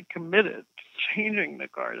was really committed to changing the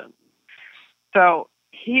garden. So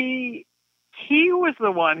he was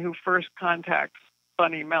the one who first contacts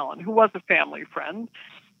Bunny Mellon, who was a family friend,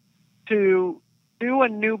 to do a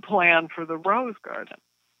new plan for the Rose Garden.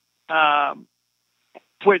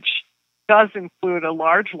 Which does include a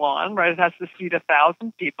large lawn, right? It has to seat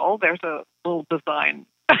 1,000 people. There's a little design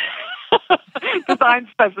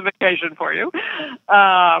specification for you.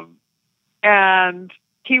 And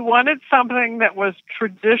He wanted something that was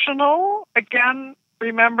traditional. Again,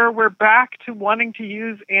 remember, we're back to wanting to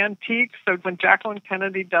use antiques. So when Jacqueline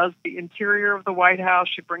Kennedy does the interior of the White House,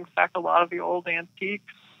 she brings back a lot of the old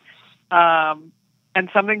antiques, and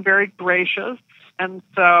something very gracious. And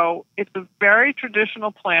so it's a very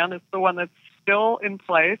traditional plan. It's the one that's still in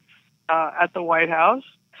place at the White House.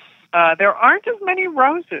 There aren't as many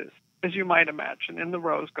roses as you might imagine in the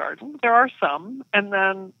rose garden. There are some, and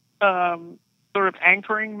then sort of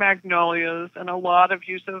anchoring magnolias and a lot of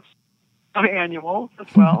use of annuals as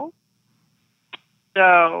well.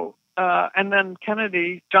 So, and then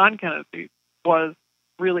John Kennedy was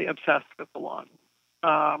really obsessed with the lawn.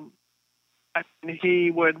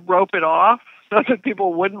 He would rope it off so that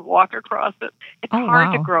people wouldn't walk across it. It's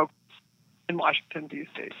hard to grow in Washington,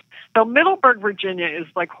 D.C. So Middleburg, Virginia is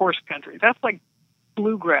like horse country. That's like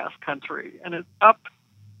bluegrass country, and it's up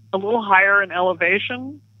a little higher in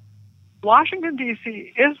elevation. Washington,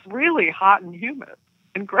 D.C. is really hot and humid,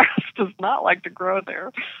 and grass does not like to grow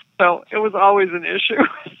there. So it was always an issue.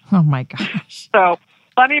 Oh, my gosh. So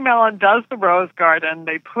Funny Melon does the rose garden.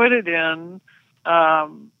 They put it in.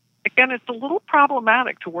 Again, it's a little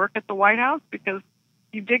problematic to work at the White House because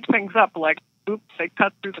you dig things up like, oops, they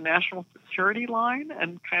cut through the national security line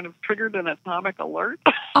and kind of triggered an atomic alert.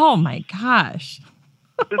 Oh, my gosh.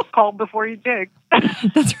 Just call before you dig.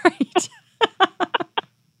 That's right.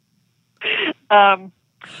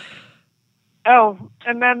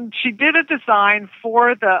 And then she did a design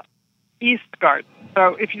for the East Garden.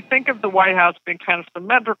 So if you think of the White House being kind of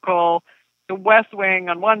symmetrical, the West Wing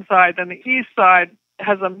on one side, then the East side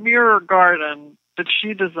has a mirror garden that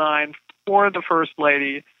she designed for the First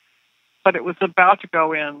Lady, but it was about to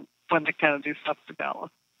go in when the Kennedys left for Dallas.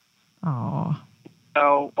 Oh.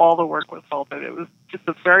 So all the work was halted. It was just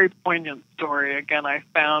a very poignant story. Again, I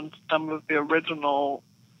found some of the original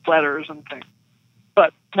letters and things,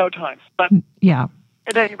 but no time. But yeah,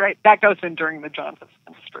 at any rate, that goes in during the Johnson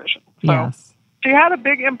administration. So yes. She had a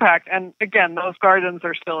big impact. And again, those gardens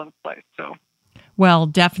are still in place. So, well,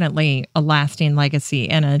 definitely a lasting legacy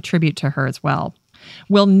and a tribute to her as well.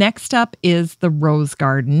 Well, next up is the Rose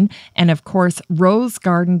Garden. And of course, Rose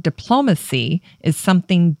Garden diplomacy is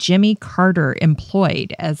something Jimmy Carter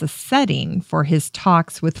employed as a setting for his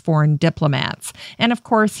talks with foreign diplomats. And of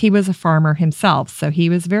course, he was a farmer himself, so he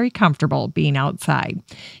was very comfortable being outside.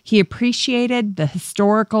 He appreciated the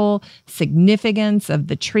historical significance of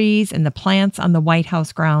the trees and the plants on the White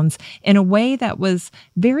House grounds in a way that was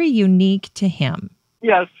very unique to him.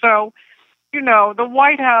 Yes. So, the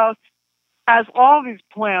White House has all these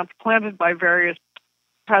plants planted by various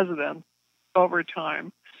presidents over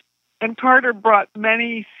time. And Carter brought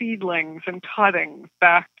many seedlings and cuttings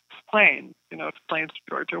back to Plains, to Plains,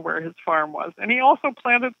 Georgia, where his farm was. And he also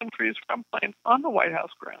planted some trees from Plains on the White House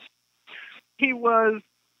grounds. He was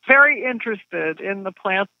very interested in the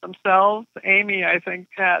plants themselves.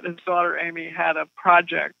 His daughter Amy had a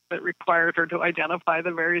project that required her to identify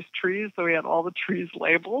the various trees, so he had all the trees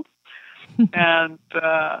labeled. And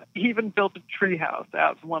he even built a tree house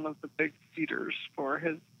out in one of the big cedars for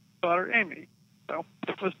his daughter Amy. So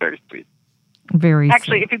it was very sweet.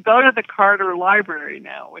 Actually, sweet. If you go to the Carter Library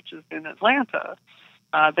now, which is in Atlanta,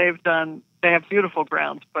 they have beautiful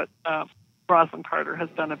grounds, but Rosalind Carter has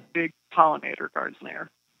done a big pollinator garden there.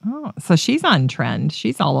 Oh, so she's on trend.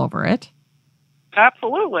 She's all over it.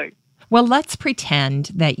 Absolutely. Well, let's pretend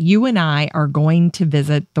that you and I are going to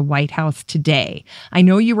visit the White House today. I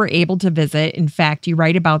know you were able to visit. In fact, you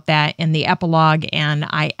write about that in the epilogue, and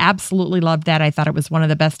I absolutely loved that. I thought it was one of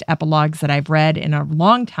the best epilogues that I've read in a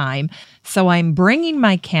long time. So I'm bringing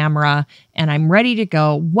my camera, and I'm ready to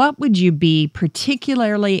go. What would you be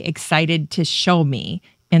particularly excited to show me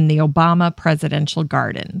in the Obama presidential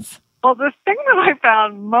gardens? Well, the thing that I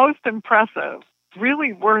found most impressive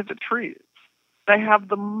really were the trees. They have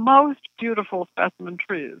the most beautiful specimen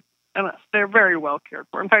trees, and they're very well cared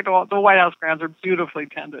for. In fact, the White House grounds are beautifully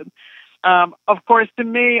tended. Of course, to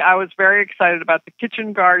me, I was very excited about the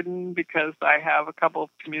kitchen garden because I have a couple of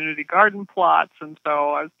community garden plots, and so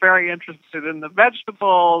I was very interested in the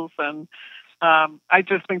vegetables, and I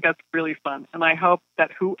just think that's really fun. And I hope that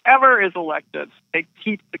whoever is elected, they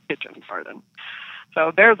keep the kitchen garden.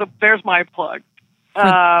 So there's my plug.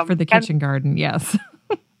 For the kitchen garden, yes.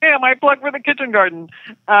 Yeah, my plug for the kitchen garden.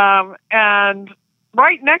 And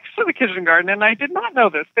right next to the kitchen garden, and I did not know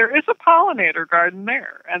this, there is a pollinator garden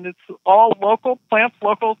there. And it's all local, plants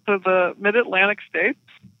local to the mid-Atlantic states.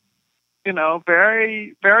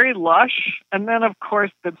 Very, very lush. And then, of course,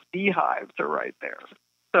 the beehives are right there.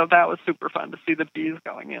 So that was super fun to see the bees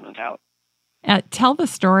going in and out. Tell the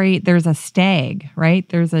story. There's a stag, right?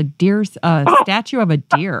 There's a deer, statue of a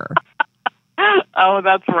deer. Oh,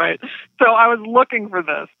 that's right. So I was looking for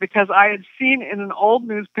this because I had seen in an old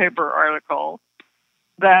newspaper article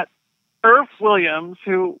that Irv Williams,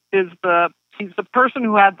 who is he's the person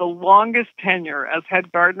who had the longest tenure as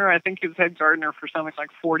head gardener. I think he was head gardener for something like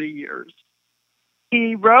 40 years.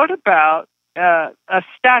 He wrote about a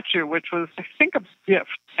statue, which was, I think, a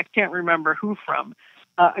gift. I can't remember who from,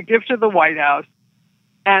 a gift to the White House.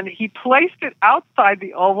 And he placed it outside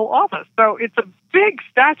the Oval Office. So it's a big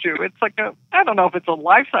statue. It's like I don't know if it's a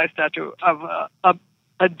life-size statue of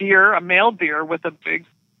a deer, a male deer with a big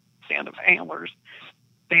stand of antlers.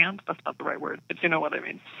 Stand? That's not the right word, but you know what I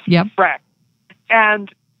mean. Yep. Rack.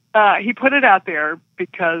 And he put it out there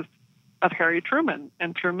because of Harry Truman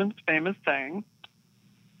and Truman's famous saying,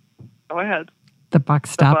 go ahead. The buck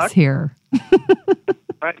stops here.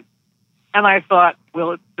 Right. And I thought,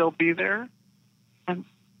 will it still be there? And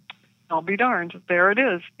I'll be darned. There it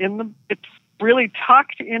is. It's really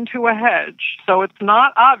tucked into a hedge, so it's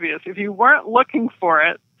not obvious. If you weren't looking for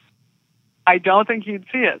it, I don't think you'd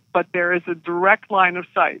see it. But there is a direct line of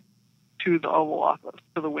sight to the Oval Office,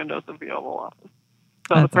 to the windows of the Oval Office.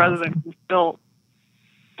 So That's the president awesome. can still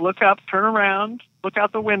look up, turn around, look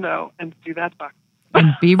out the window, and see that buck.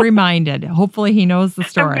 And be reminded. Hopefully he knows the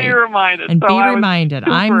story. And be reminded. And So be I was reminded.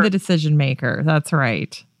 I'm the decision maker. That's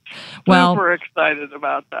right. Well, super excited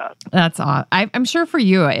about that. That's awesome. I'm sure for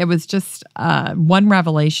you, it was just one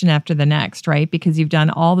revelation after the next, right? Because you've done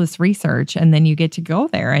all this research and then you get to go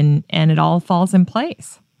there and it all falls in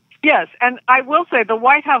place. Yes, and I will say the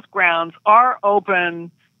White House grounds are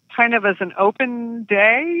open kind of as an open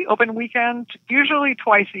day, open weekend, usually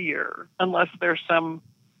twice a year, unless there's some,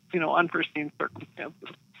 unforeseen circumstances.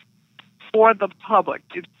 For the public,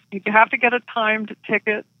 you have to get a timed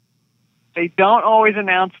ticket. They don't always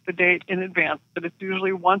announce the date in advance, but it's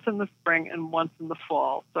usually once in the spring and once in the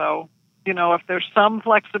fall. So, if there's some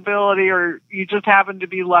flexibility or you just happen to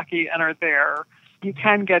be lucky and are there, you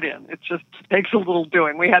can get in. It just takes a little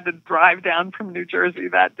doing. We had to drive down from New Jersey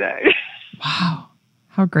that day. Wow.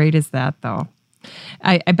 How great is that, though?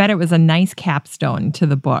 I bet it was a nice capstone to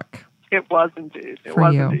the book. It was indeed. It For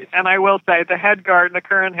was you. indeed. And I will say, the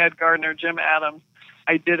current head gardener, Jim Adams,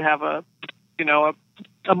 I did have a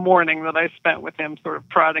morning that I spent with him sort of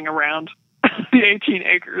prodding around the 18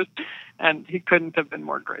 acres, and he couldn't have been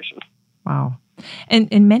more gracious. Wow.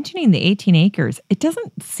 And mentioning the 18 acres, it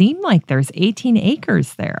doesn't seem like there's 18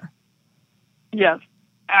 acres there. Yes,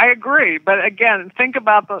 I agree. But again, think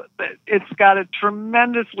about it's got a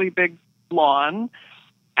tremendously big lawn,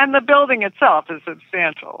 and the building itself is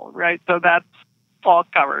substantial, right? So that's all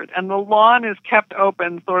covered. And the lawn is kept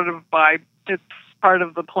open sort of it's part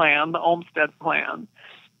of the plan, the Olmsted plan,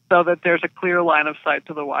 so that there's a clear line of sight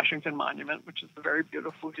to the Washington Monument, which is a very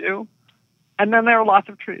beautiful view. And then there are lots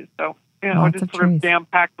of trees. So, Lots it's of sort trees. of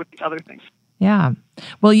jam-packed with the other things. Yeah.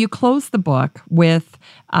 Well, you close the book with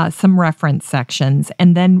some reference sections,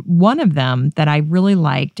 and then one of them that I really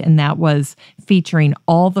liked, and that was featuring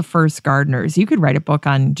all the first gardeners. You could write a book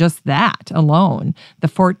on just that alone, the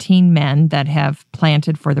 14 men that have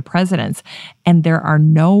planted for the presidents. And there are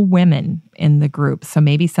no women in the group. So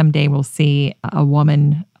maybe someday we'll see a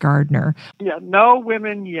woman gardener. Yeah, no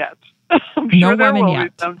women yet. I'm No sure there women will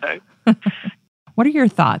yet. be someday. What are your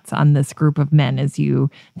thoughts on this group of men as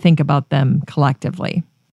you think about them collectively?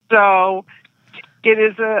 So it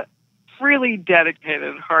is a really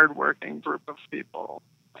dedicated, hardworking group of people.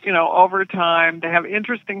 Over time, they have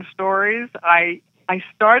interesting stories. I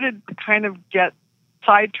started to kind of get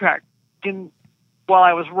sidetracked while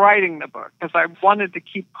I was writing the book because I wanted to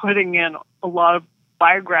keep putting in a lot of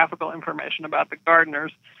biographical information about the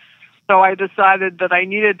gardeners. So I decided that I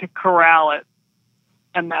needed to corral it.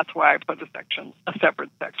 And that's why I put a separate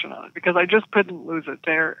section on it, because I just couldn't lose it.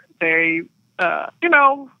 You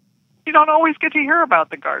don't always get to hear about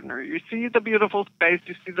the gardener. You see the beautiful space,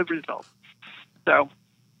 you see the results. So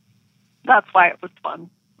that's why it was fun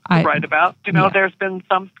to write about. There's been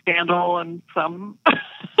some scandal and some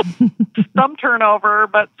some turnover,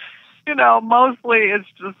 but mostly it's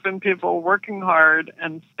just been people working hard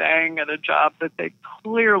and staying at a job that they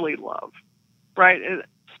clearly love, right?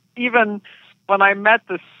 Even when I met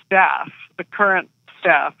the current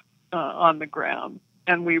staff on the ground,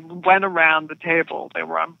 and we went around the table, they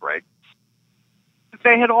were on break.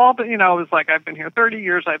 They had all been, it was like, I've been here 30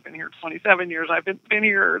 years, I've been here 27 years, I've been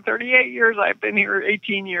here 38 years, I've been here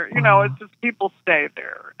 18 years. It's just people stay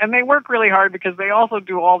there. And they work really hard because they also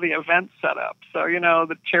do all the event setup. So,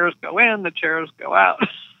 the chairs go in, the chairs go out.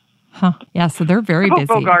 Huh. Yeah, so they're very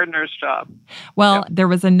Typical busy. gardener's job. Well, there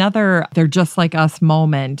was another They're Just Like Us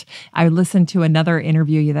moment. I listened to another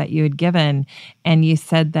interview that you had given, and you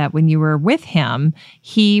said that when you were with him,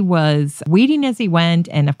 he was weeding as he went.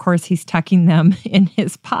 And of course, he's tucking them in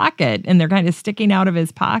his pocket, and they're kind of sticking out of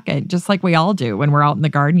his pocket, just like we all do when we're out in the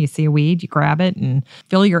garden. You see a weed, you grab it and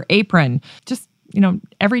fill your apron. Just,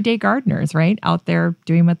 everyday gardeners, right? Out there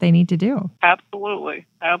doing what they need to do. Absolutely.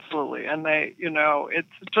 Absolutely. And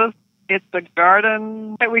it's a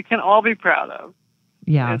garden that we can all be proud of.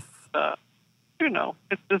 Yes.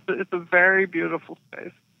 It's a very beautiful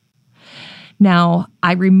space. Now,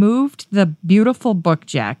 I removed the beautiful book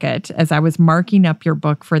jacket as I was marking up your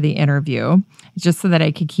book for the interview, just so that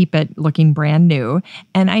I could keep it looking brand new.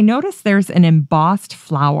 And I noticed there's an embossed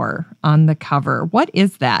flower on the cover. What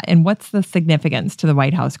is that? And what's the significance to the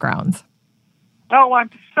White House grounds? Oh,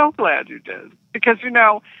 I'm so glad you did. Because,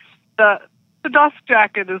 the dust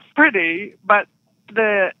jacket is pretty, but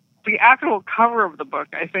the actual cover of the book,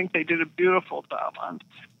 I think they did a beautiful job on.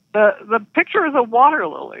 The picture is a water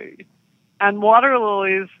lily. And water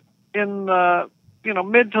lilies in the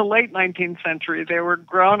mid to late 19th century, they were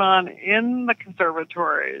grown on in the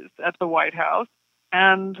conservatories at the White House,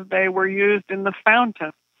 and they were used in the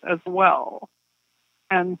fountains as well.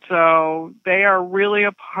 And so they are really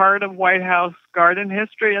a part of White House garden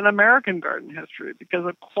history and American garden history, because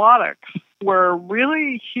aquatics were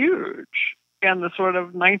really huge. And the sort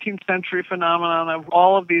of 19th century phenomenon of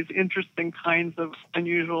all of these interesting kinds of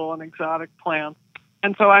unusual and exotic plants.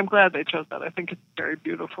 And so I'm glad they chose that. I think it's a very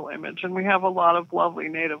beautiful image. And we have a lot of lovely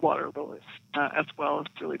native water lilies, as well as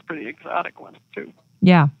really pretty exotic ones, too.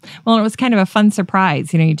 Yeah. Well, it was kind of a fun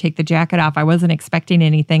surprise. You take the jacket off. I wasn't expecting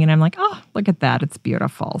anything. And I'm like, oh, look at that. It's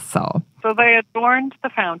beautiful. So they adorned the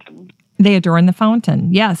fountain. They adorn the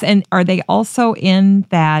fountain. Yes. And are they also in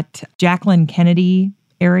that Jacqueline Kennedy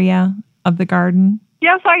area of the garden?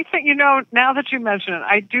 Yes, I think, now that you mention it,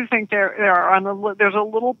 I do think there's a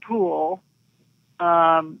little pool.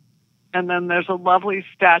 And then there's a lovely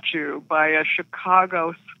statue by a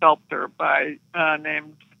Chicago sculptor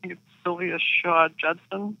named Sylvia Shaw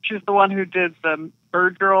Judson. She's the one who did the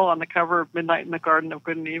bird girl on the cover of Midnight in the Garden of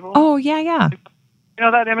Good and Evil. Oh, yeah. You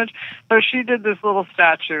know that image? So she did this little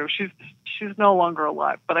statue. She's no longer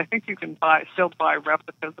alive, but I think you can still buy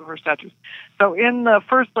replicas of her statues. So in the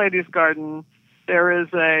First Lady's garden, there is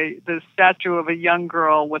this statue of a young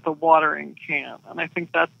girl with a watering can, and I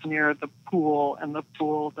think that's near the pool, and the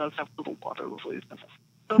pool does have little water lilies in it.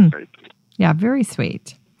 So it's very sweet. Yeah, very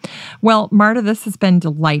sweet. Well, Marta, this has been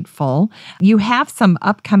delightful. You have some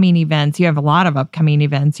upcoming events. You have a lot of upcoming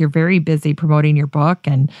events. You're very busy promoting your book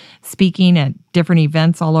and speaking at different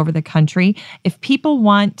events all over the country. If people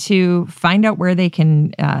want to find out where they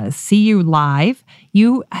can see you live,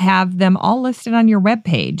 you have them all listed on your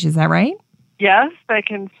webpage. Is that right? Yes, they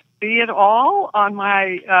can see it all on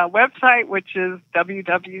my website, which is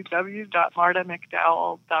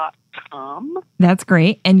www.martamcdowell.com. That's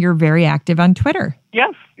great. And you're very active on Twitter.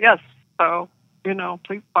 Yes. So,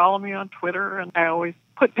 please follow me on Twitter. And I always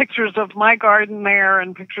put pictures of my garden there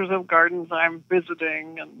and pictures of gardens I'm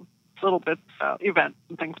visiting and little bits about events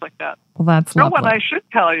and things like that. Well, that's lovely. What I should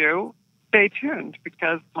tell you, stay tuned,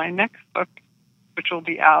 because my next book, which will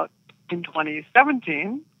be out in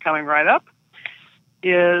 2017, coming right up,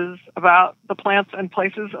 is about the plants and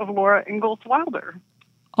places of Laura Ingalls Wilder.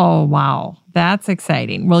 Oh, wow. That's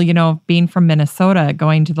exciting. Well, being from Minnesota,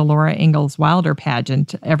 going to the Laura Ingalls Wilder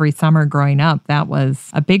pageant every summer growing up, that was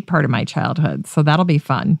a big part of my childhood. So that'll be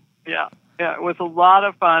fun. Yeah, it was a lot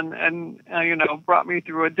of fun and, brought me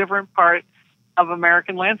through a different part of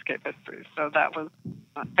American landscape history. So that was,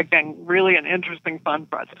 again, really an interesting, fun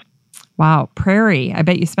project. Wow. Prairie. I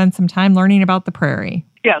bet you spent some time learning about the prairie.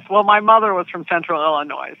 Yes. Well, my mother was from Central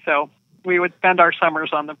Illinois, so we would spend our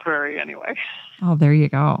summers on the prairie anyway. Oh, there you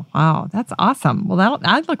go. Wow. That's awesome. Well,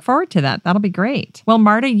 I look forward to that. That'll be great. Well,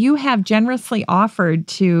 Marta, you have generously offered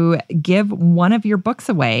to give one of your books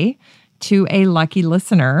away to a lucky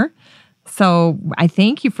listener. So I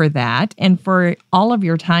thank you for that and for all of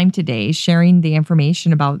your time today sharing the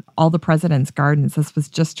information about all the President's Gardens. This was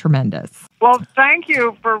just tremendous. Well, thank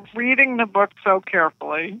you for reading the book so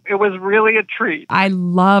carefully. It was really a treat. I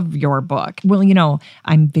love your book. Well,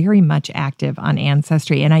 I'm very much active on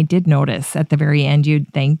Ancestry, and I did notice at the very end you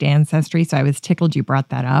thanked Ancestry, so I was tickled you brought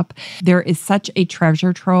that up. There is such a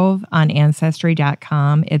treasure trove on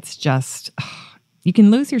Ancestry.com. It's just... you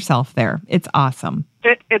can lose yourself there. It's awesome.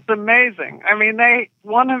 It's amazing. I mean,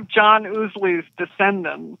 one of John Ousley's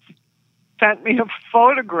descendants sent me a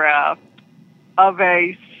photograph of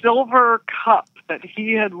a silver cup that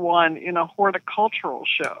he had won in a horticultural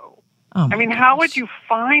show. Oh my I mean, how gosh. would you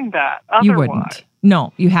find that otherwise? You wouldn't.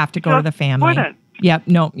 No, you have to go to the Just family. wouldn't. Yep.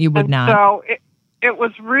 No, you would And not. so it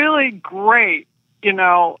was really great,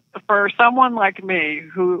 for someone like me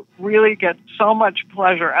who really gets so much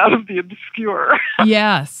pleasure out of the obscure.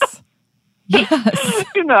 Yes. Yes.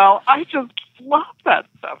 I just love that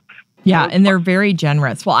stuff. Yeah, and they're very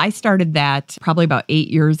generous. Well, I started that probably about 8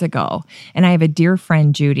 years ago, and I have a dear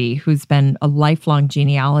friend, Judy, who's been a lifelong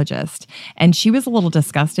genealogist, and she was a little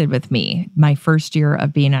disgusted with me my first year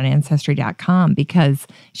of being on Ancestry.com because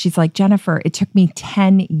she's like, Jennifer, it took me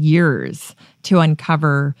 10 years to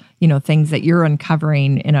uncover, things that you're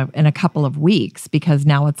uncovering in a couple of weeks because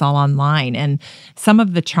now it's all online. And some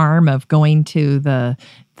of the charm of going to the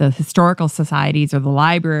historical societies or the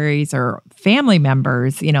libraries or family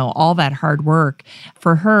members, all that hard work,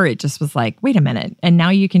 for her, it just was like, wait a minute. And now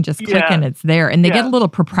you can just click and it's there. And they get a little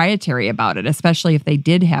proprietary about it, especially if they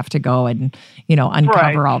did have to go and,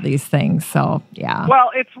 uncover all these things. So, yeah.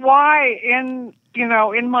 Well, it's why in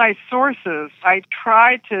my sources, I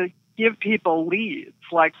try to give people leads,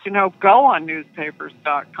 like, go on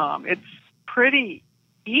newspapers.com. It's pretty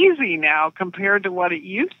easy now compared to what it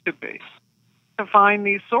used to be to find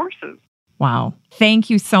these sources. Wow. Thank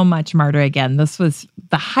you so much, Marta, again. This was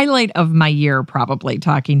the highlight of my year, probably,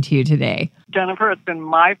 talking to you today. Jennifer, it's been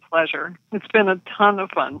my pleasure. It's been a ton of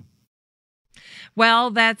fun.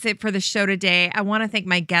 Well, that's it for the show today. I want to thank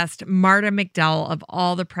my guest, Marta McDowell of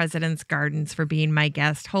All the President's Gardens, for being my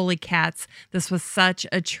guest. Holy cats, this was such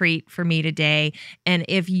a treat for me today. And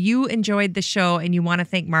if you enjoyed the show and you want to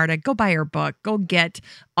thank Marta, go buy her book. Go get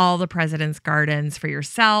All the President's Gardens for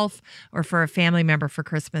yourself or for a family member for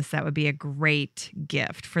Christmas. That would be a great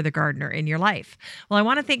gift for the gardener in your life. Well, I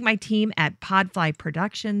want to thank my team at Podfly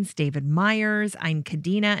Productions, David Myers, Ein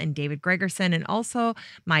Kadena, and David Gregerson, and also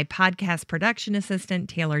my podcast production assistant,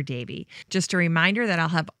 Taylor Davey. Just a reminder that I'll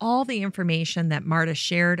have all the information that Marta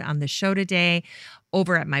shared on the show today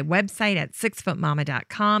over at my website at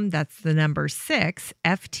 6footmama.com. That's the number 6,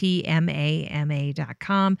 FTMAMA.com.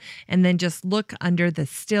 And then just look under the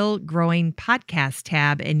Still Growing Podcast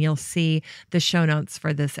tab and you'll see the show notes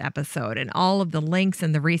for this episode. And all of the links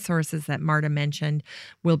and the resources that Marta mentioned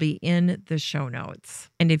will be in the show notes.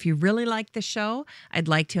 And if you really like the show, I'd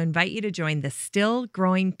like to invite you to join the Still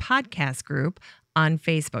Growing Podcast group on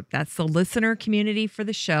Facebook. That's the listener community for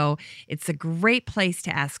the show. It's a great place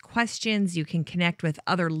to ask questions. You can connect with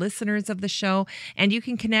other listeners of the show, and you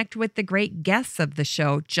can connect with the great guests of the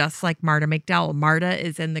show, just like Marta McDowell. Marta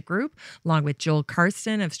is in the group, along with Joel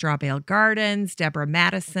Karsten of Strawbale Gardens, Deborah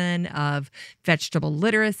Madison of Vegetable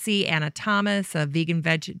Literacy, Anna Thomas of Vegan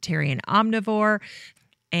Vegetarian Omnivore.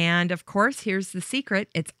 And of course, here's the secret.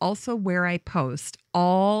 It's also where I post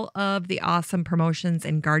all of the awesome promotions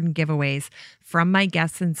and garden giveaways from my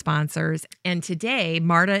guests and sponsors. And today,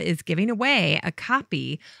 Marta is giving away a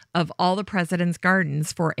copy of All the President's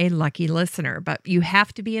Gardens for a lucky listener. But you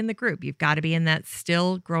have to be in the group. You've got to be in that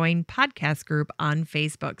Still Growing Podcast group on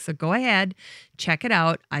Facebook. So go ahead, check it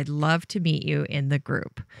out. I'd love to meet you in the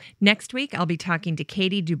group. Next week, I'll be talking to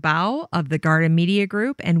Katie Dubow of the Garden Media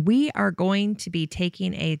Group, and we are going to be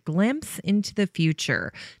taking a glimpse into the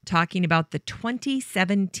future, talking about the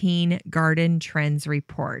 2017 Garden Trends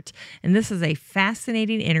Report. And this is a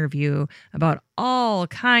fascinating interview about all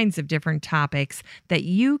kinds of different topics that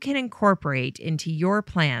you can incorporate into your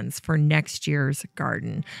plans for next year's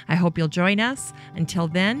garden. I hope you'll join us. Until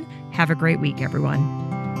then, have a great week, everyone.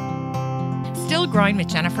 Still Growing with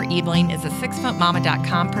Jennifer Eveling is a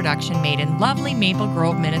 6footmama.com production made in lovely Maple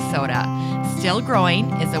Grove, Minnesota. Still Growing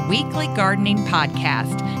is a weekly gardening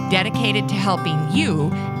podcast dedicated to helping you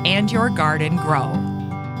and your garden grow.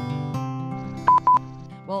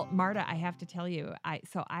 Well, Marta, I have to tell you, I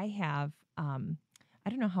have, I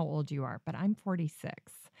don't know how old you are, but I'm 46.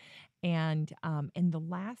 And in the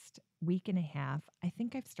last week and a half, I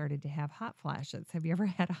think I've started to have hot flashes. Have you ever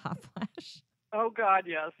had a hot flash? Oh, God,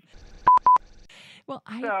 yes. Well,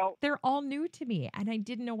 they're all new to me, and I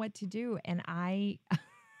didn't know what to do. And I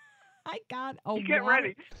got Get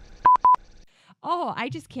ready. Oh, I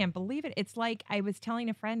just can't believe it. It's like I was telling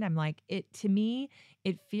a friend, I'm like, to me,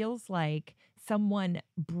 it feels like someone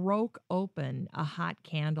broke open a hot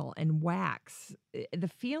candle and wax. The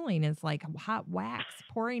feeling is like hot wax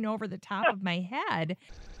pouring over the top of my head.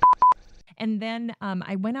 And then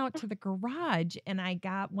I went out to the garage and I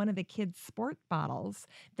got one of the kids' sport bottles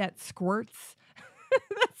that squirts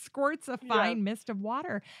a fine mist of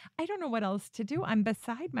water. I don't know what else to do. I'm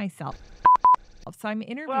beside myself. So I'm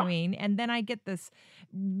interviewing and then I get this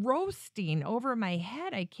roasting over my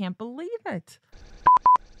head. I can't believe it.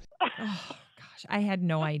 Oh, gosh. gosh, I had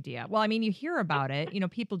no idea. Well, I mean, you hear about it,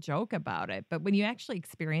 people joke about it, but when you actually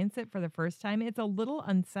experience it for the first time, it's a little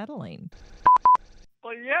unsettling.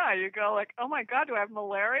 Well, yeah, you go like, oh my God, do I have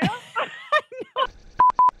malaria?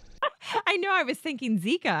 I know. I was thinking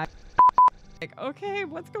Zika. Like, okay,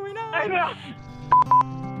 what's going on? I know.